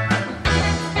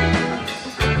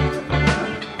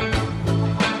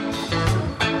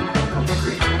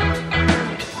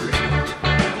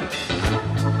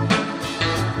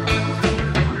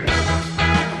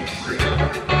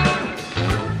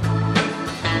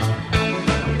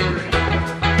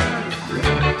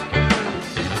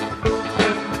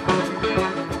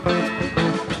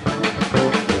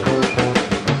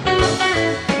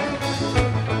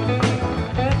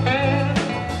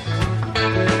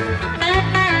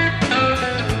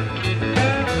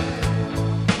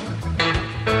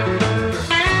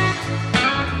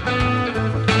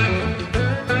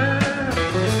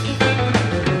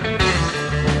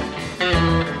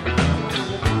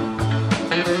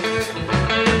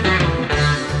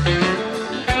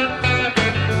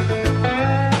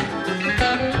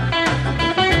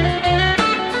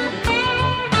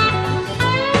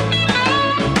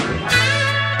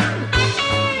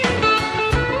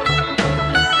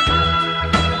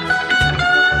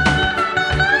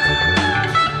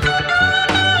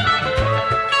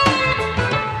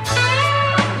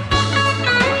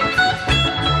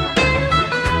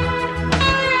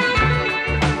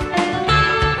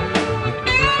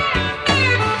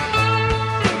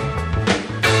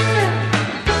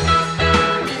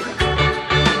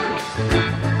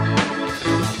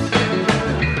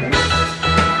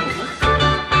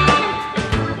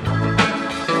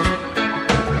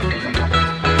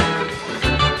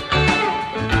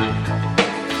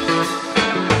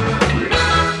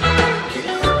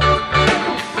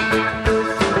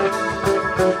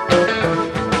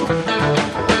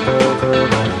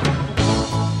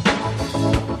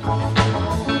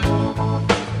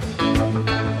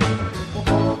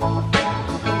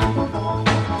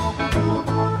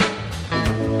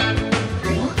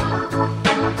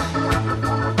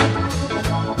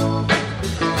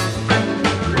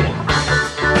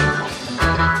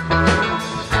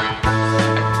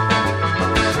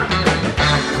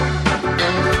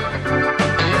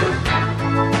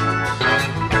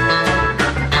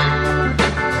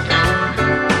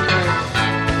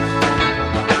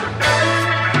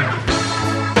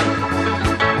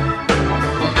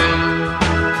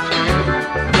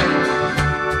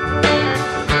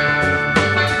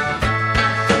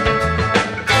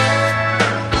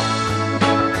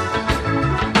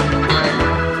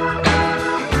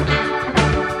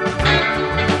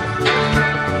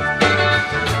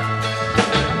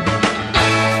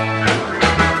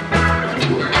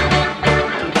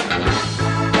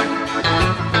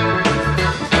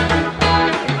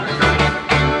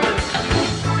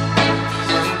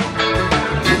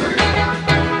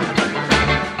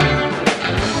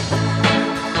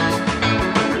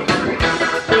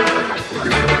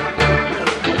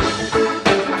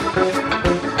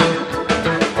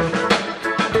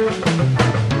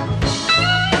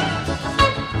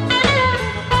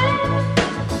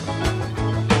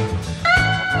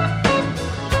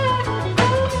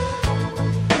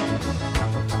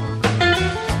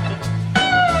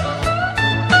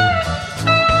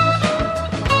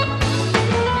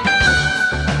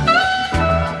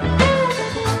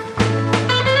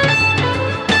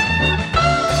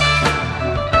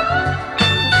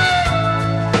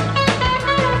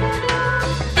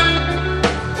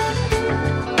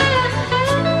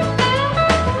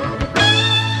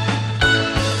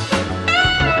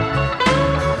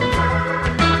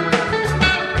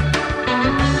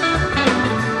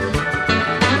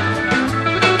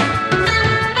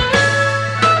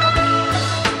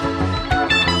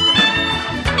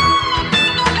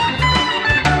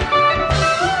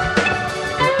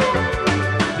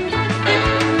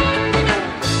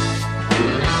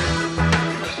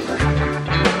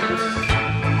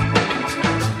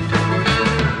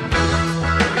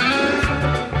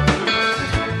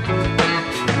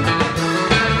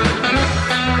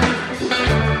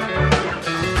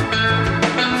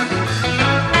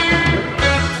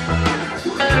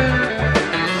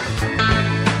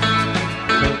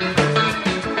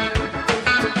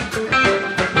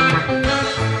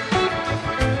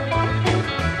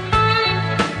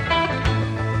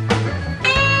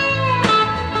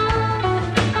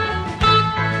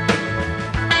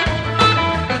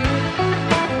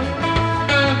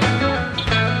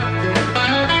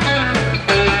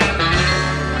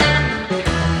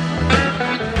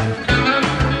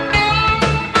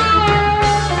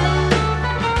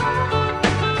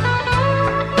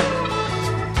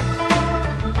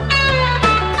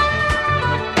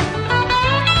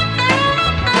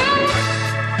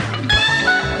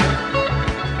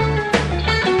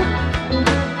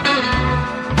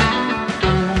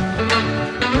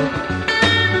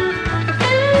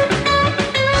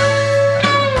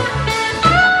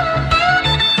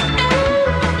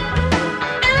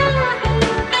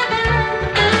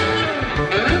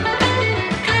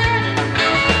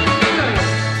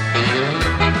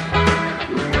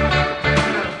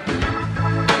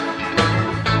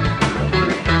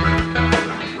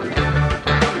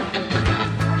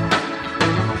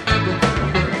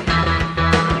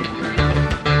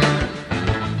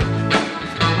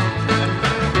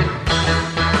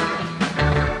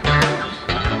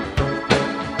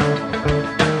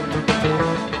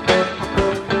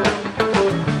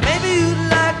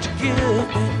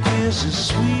 kiss is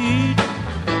sweet.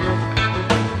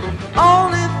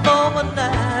 Only for one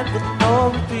night with no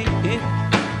repeat.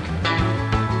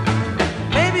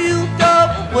 Maybe you'll go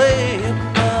away and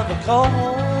never come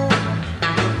home.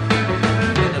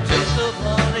 And a taste of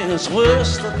honey is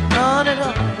worse than none at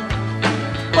all.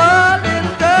 But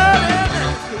little girl, in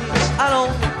that case, I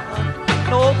don't want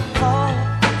no call.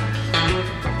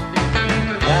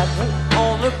 That will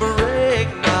only break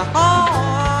my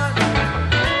heart.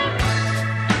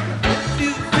 If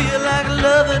you feel like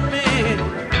loving me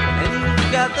and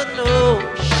you've got the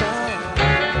notion,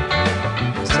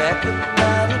 second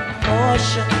night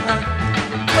emotion.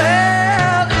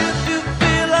 Well, if you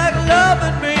feel like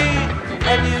loving me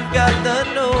and you've got the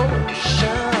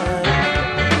notion,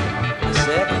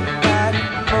 second night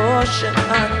emotion.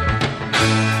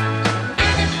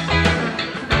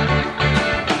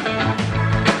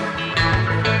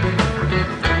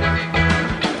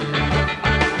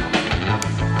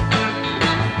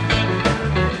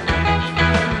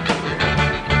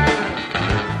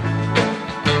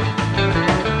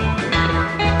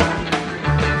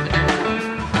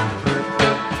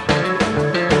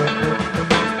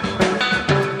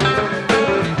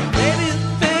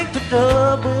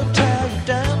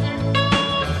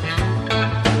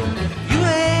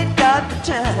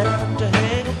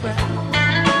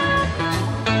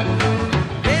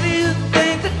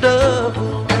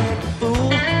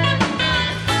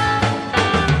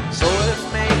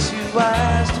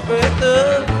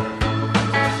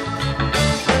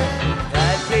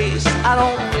 I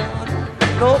don't want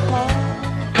no part.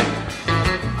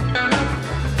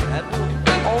 That will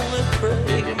only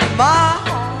break my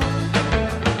heart.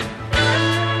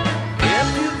 If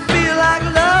you feel like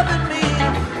loving me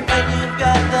and you've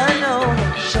got the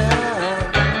notion,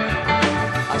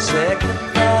 a second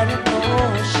night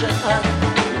emotion.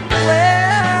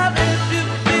 Well, if you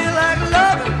feel like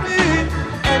loving me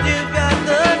and you've got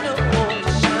the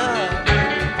notion,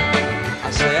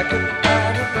 a second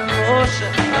night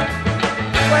emotion.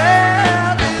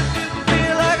 Well, if you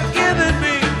feel like giving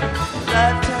me a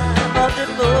lifetime of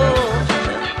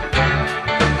devotion,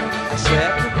 a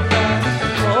second night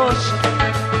emotion.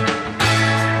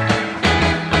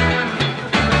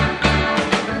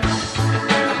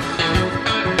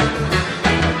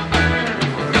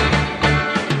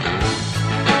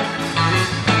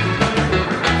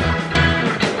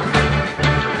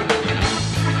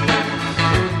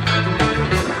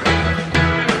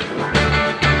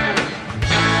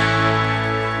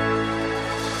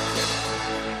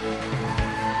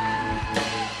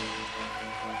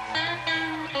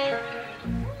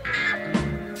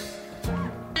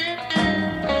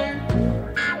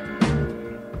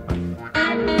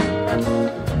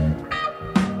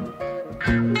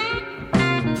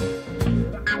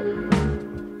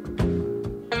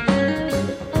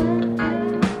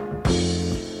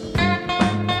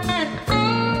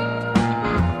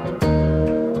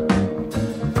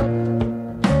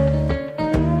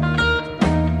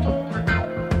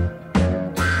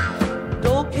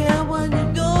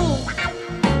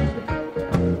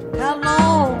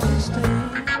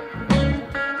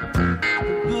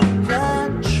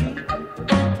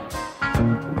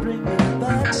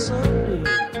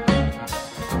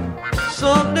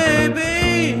 Someday,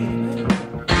 baby,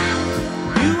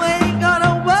 you ain't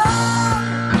gonna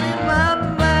walk in my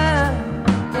mind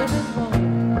anymore.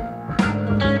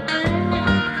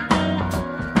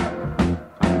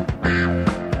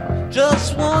 Just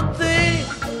one thing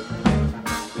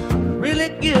really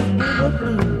gives me the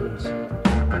blues.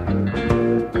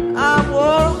 I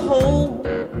wore a hole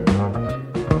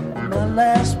in my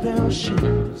last pair of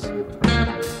shoes.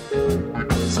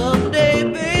 Someday,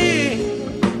 baby,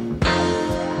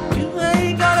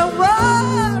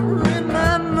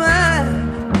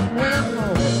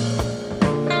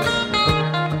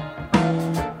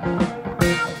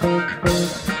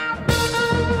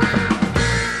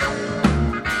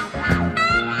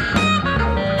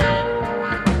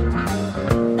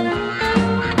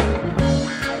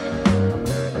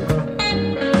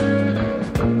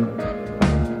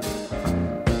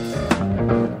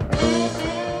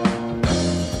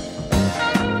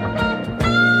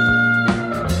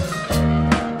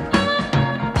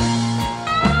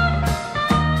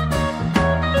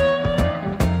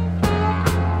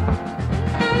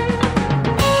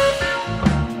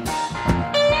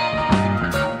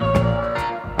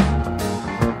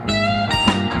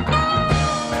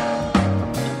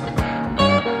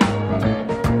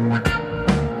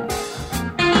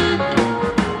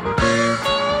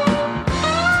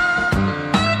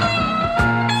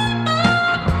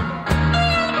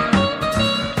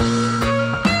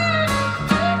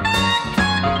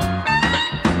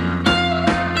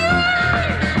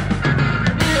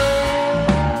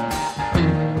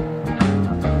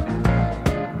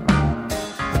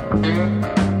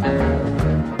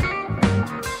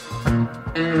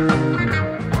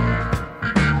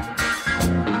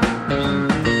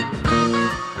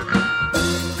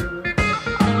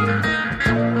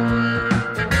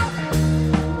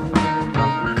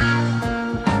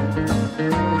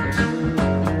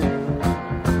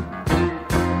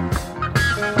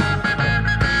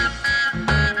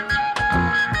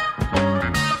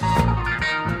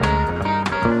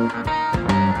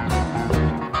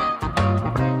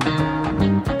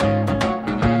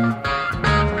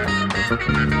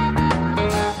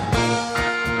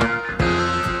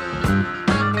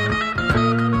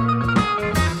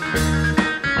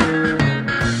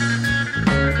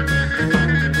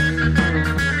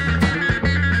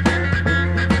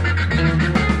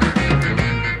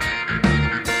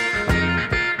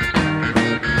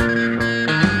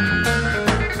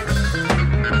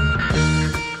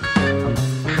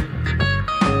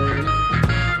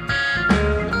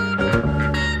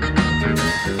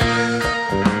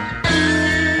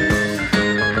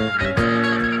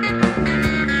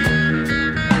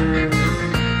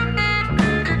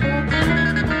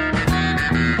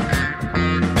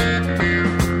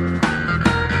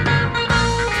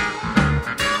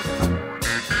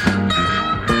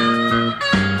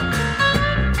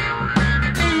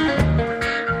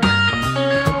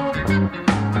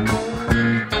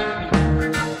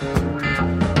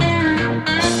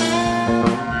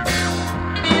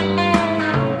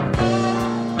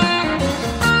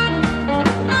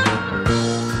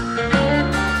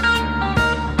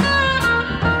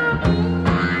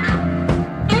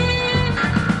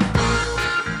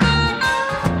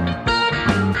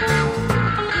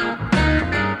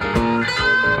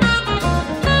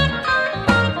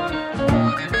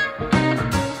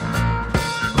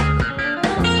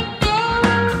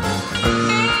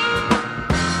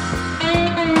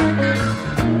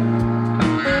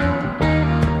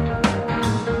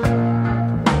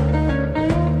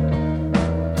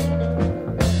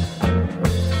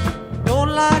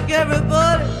 like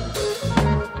everybody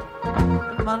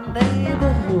in my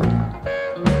neighborhood.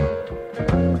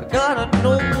 I got a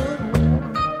no good,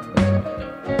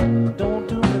 don't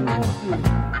do me no good.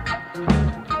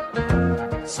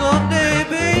 Someday,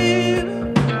 baby,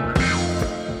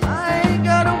 I ain't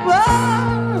gotta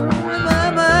worry my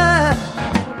mind.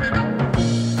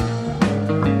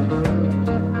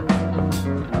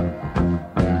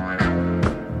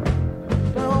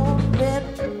 Don't bet,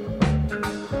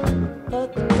 but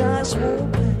the dice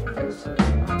won't pass.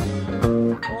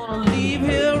 Gonna leave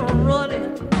here running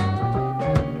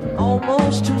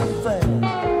almost too fast.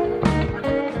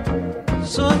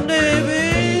 Someday,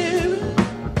 baby,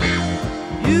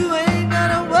 you ain't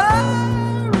gonna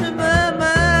worry my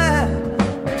mind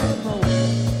anymore.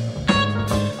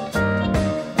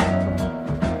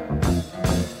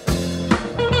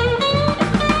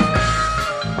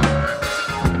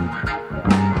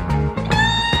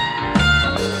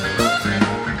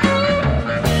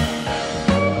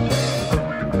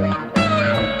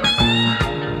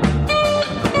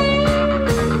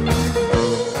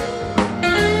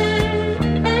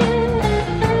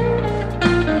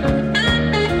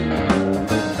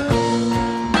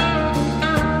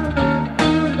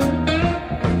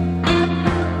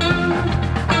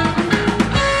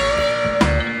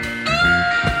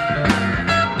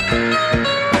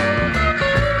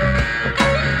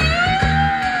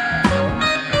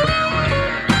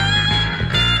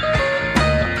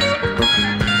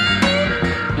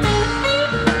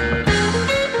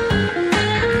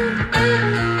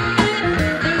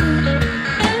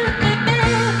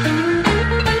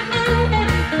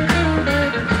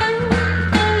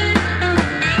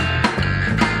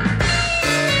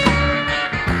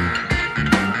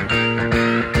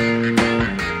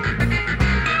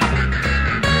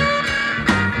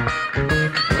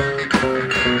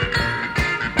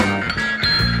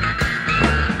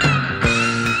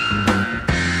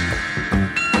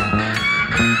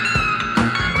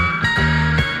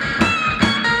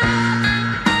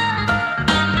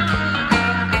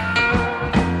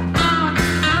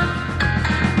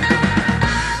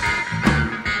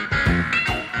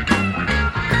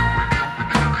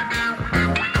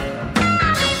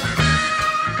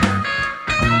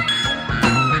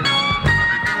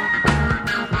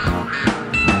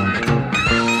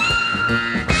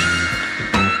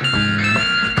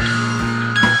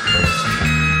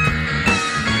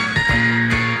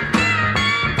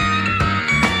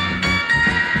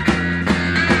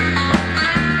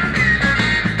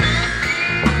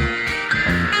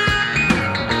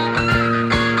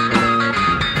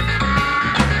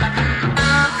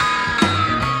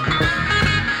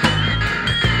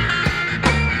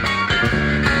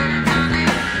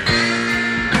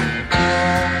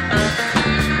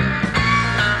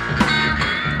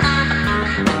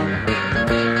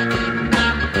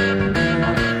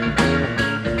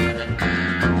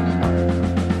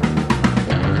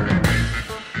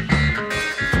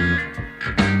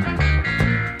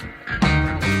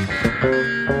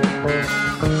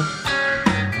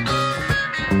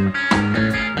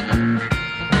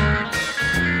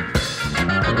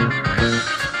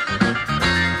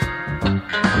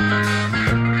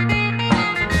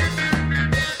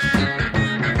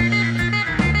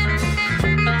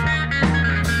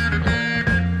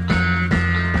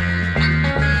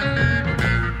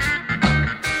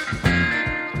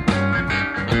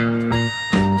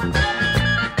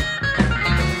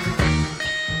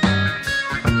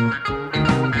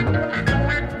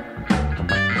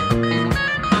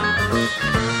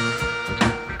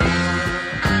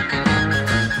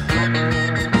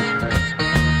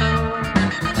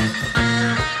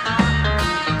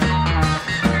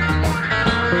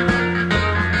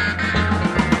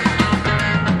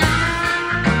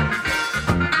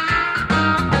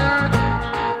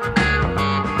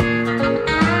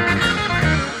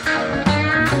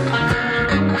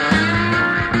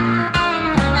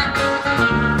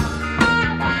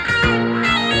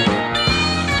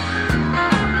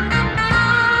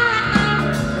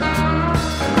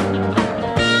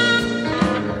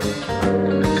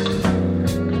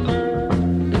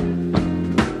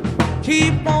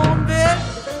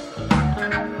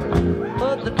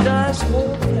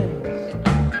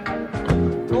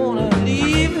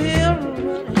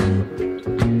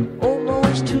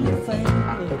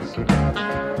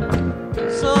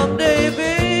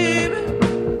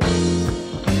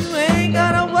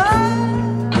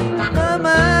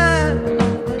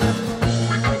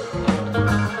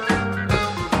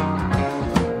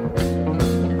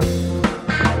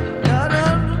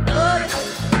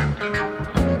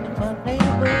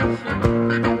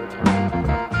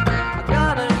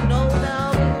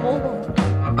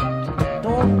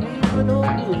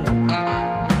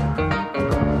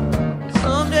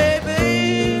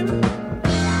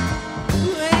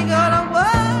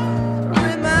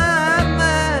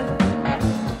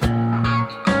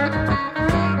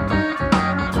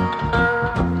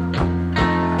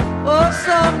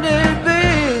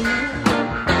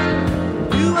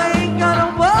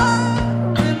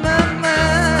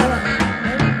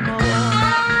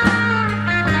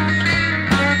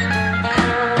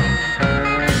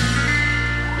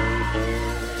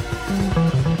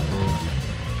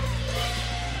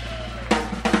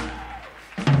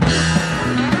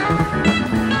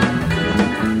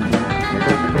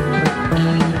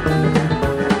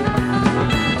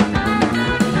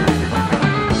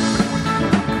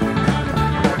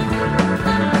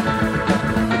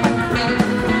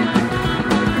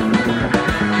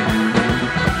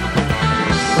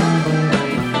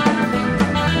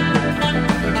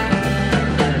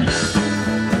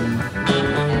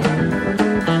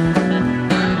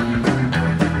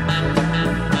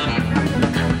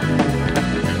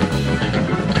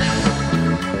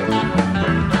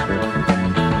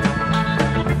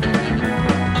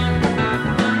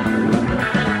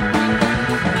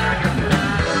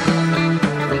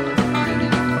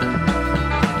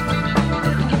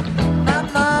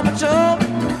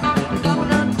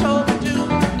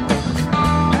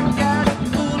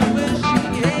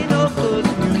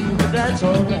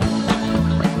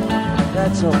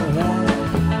 that's alright.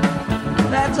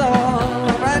 That's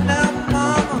alright now,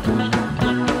 mama.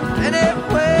 Any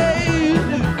way you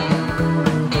do.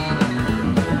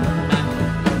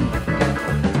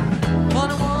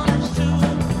 One and one is two,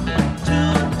 two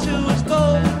and two is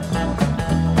four.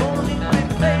 Don't leave me,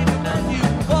 baby, when you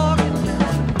walking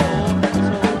down the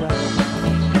floor.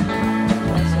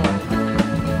 That's alright.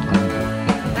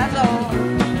 That's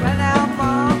alright now,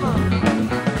 mama.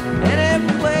 Any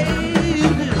way you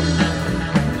do.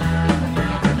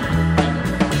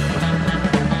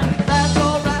 That's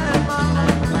alright, mama.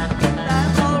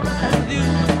 That's alright with you.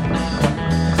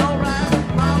 It's alright,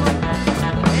 mama.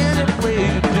 Any way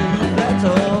you do. That's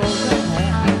alright.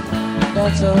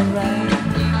 That's alright.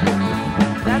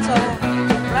 That's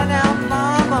alright now,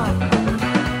 mama.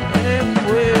 Any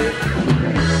way.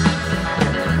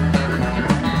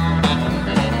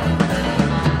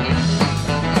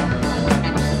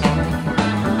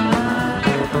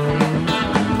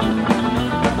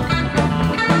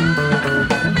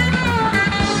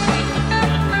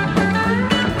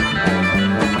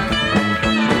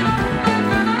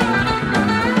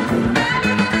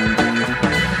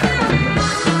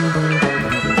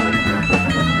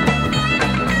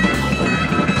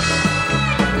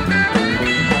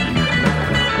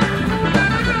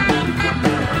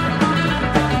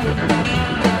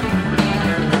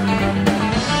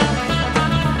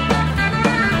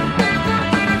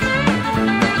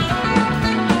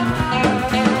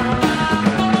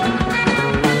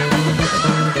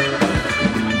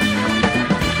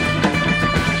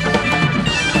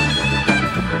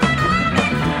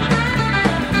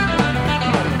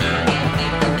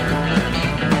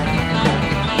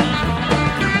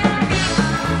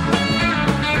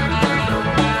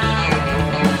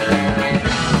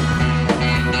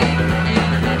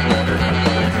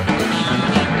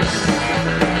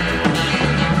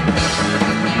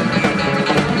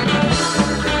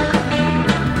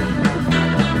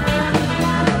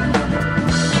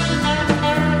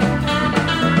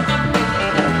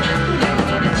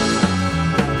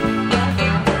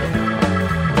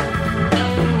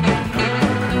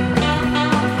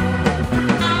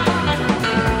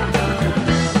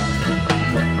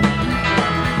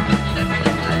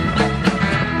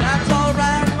 That's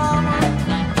alright, mama.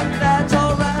 That's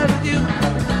alright with you.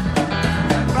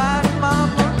 Right,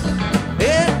 mama.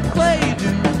 Any way you do,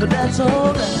 but that's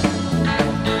alright.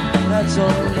 That's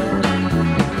alright.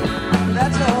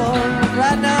 That's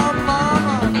alright now,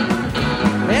 mama.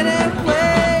 Any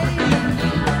way you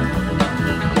do.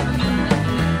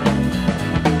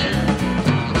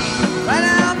 Right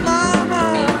now, mama.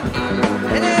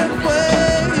 Any way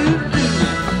you do.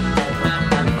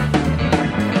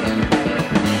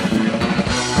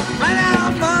 Right now,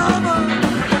 mama,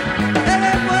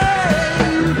 any way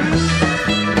you do.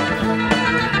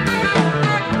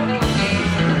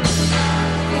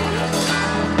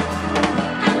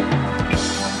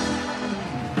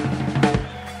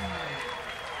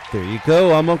 There you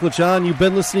go. I'm Uncle John. You've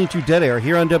been listening to Dead Air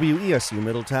here on WESU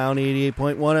Middletown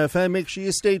 88.1 FM. Make sure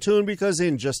you stay tuned because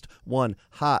in just one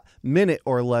hot minute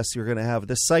or less, you're going to have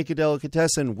the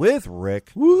Psychedelicatessen with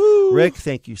Rick. Woohoo! Rick,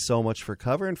 thank you so much for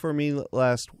covering for me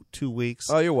last 2 weeks.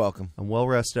 Oh, you're welcome. I'm well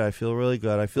rested. I feel really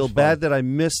good. I feel bad that I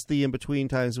missed the in-between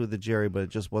times with the Jerry, but it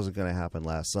just wasn't going to happen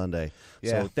last Sunday.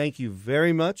 Yeah. So thank you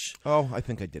very much. Oh, I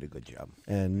think I did a good job.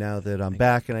 And now that I'm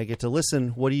back and I get to listen,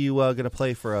 what are you going to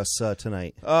play for us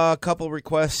tonight? A couple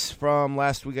requests from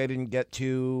last week I didn't get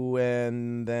to,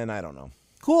 and then I don't know.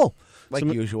 Cool. Like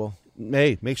usual.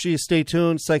 Hey, make sure you stay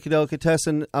tuned.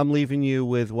 Psychedelicatessen. I'm leaving you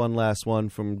with one last one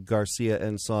from Garcia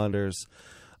and Saunders.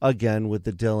 Again with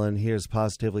the Dylan. Here's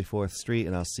Positively 4th Street,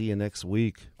 and I'll see you next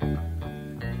week.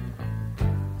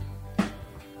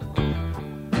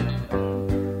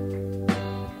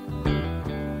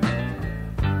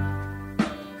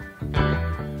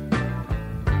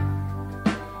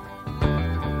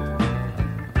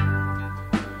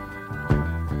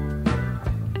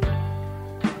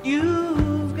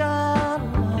 You've got a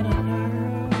lot of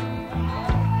nerve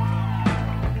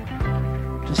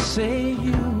to say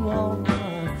you are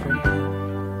my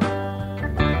friend.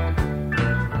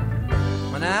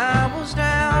 When I was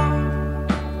down,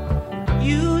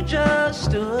 you just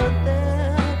stood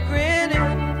there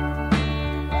grinning.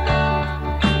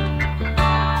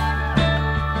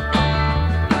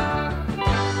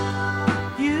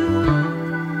 You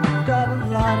got a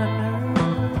lot of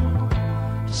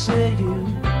nerve to say you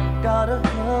got a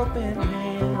helping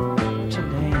hand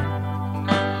today.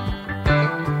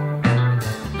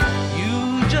 You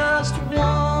just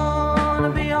wanna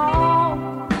be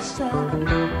on the side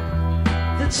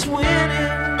that's winning.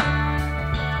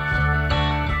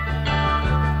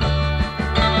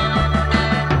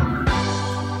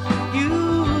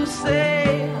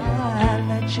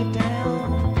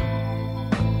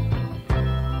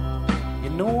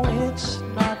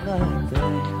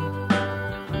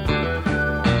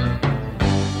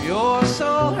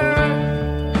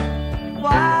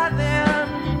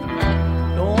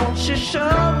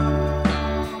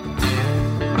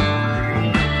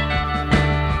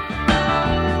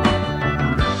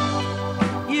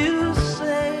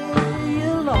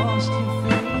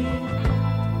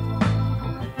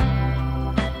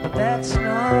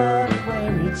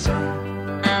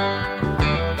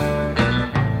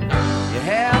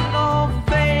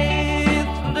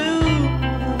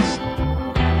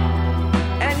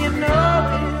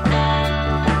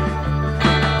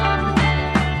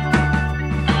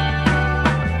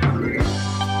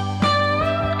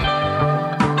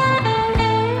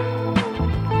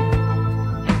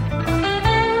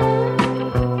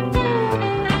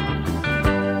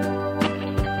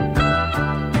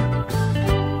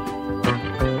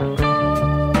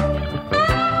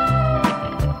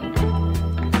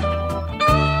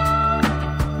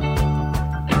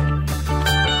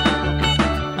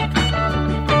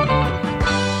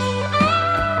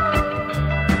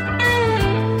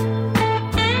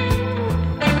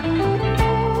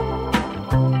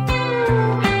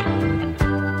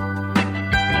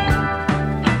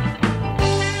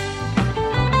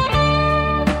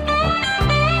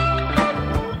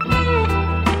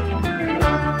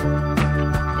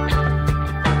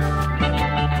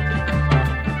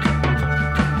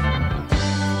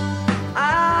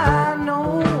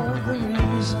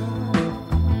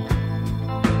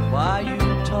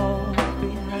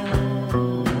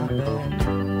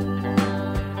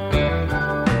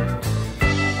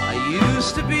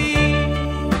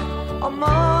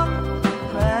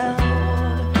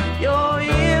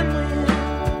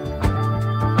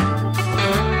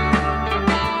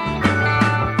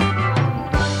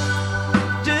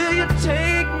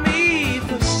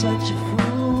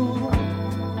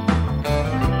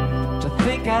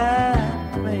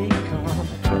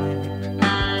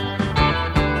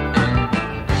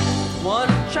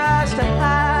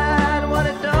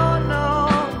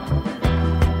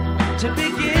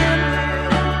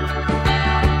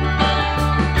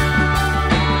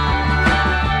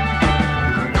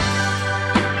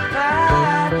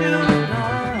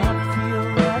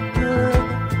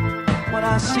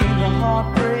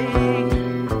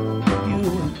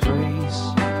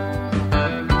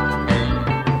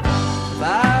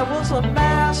 a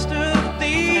master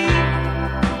thief.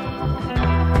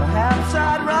 Perhaps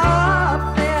I'd rob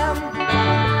them.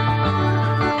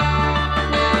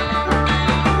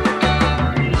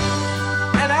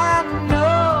 And I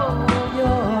know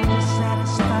you're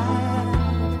satisfied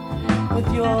with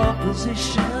your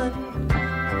position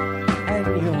and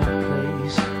your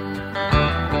place.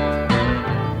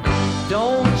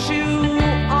 Don't you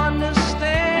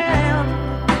understand?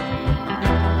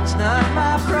 It's not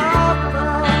my problem.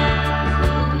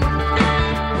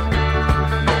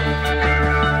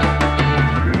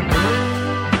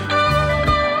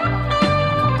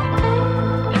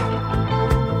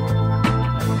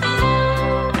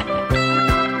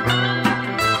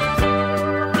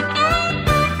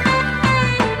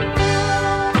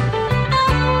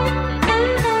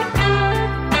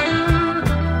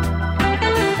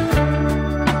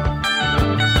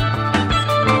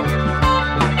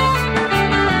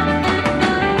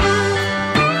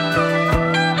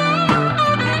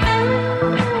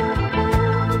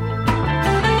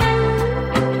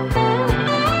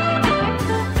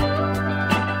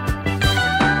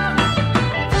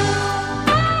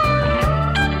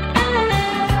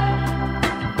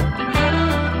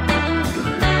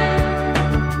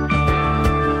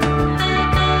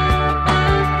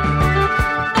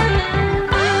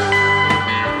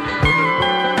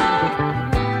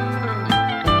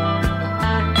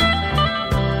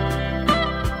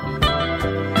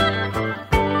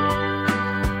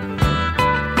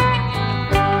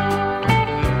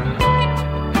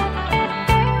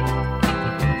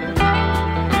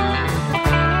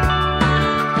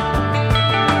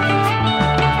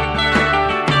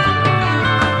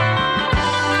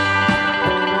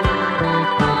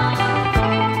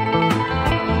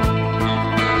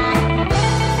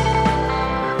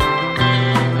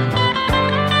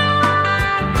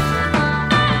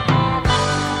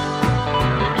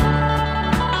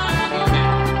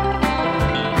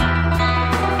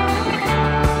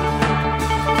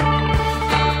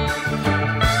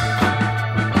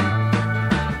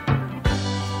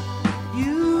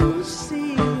 You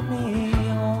see me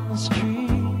on the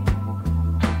street,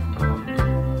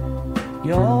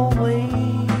 you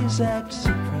always act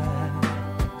surprised.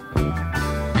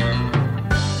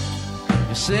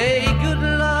 You say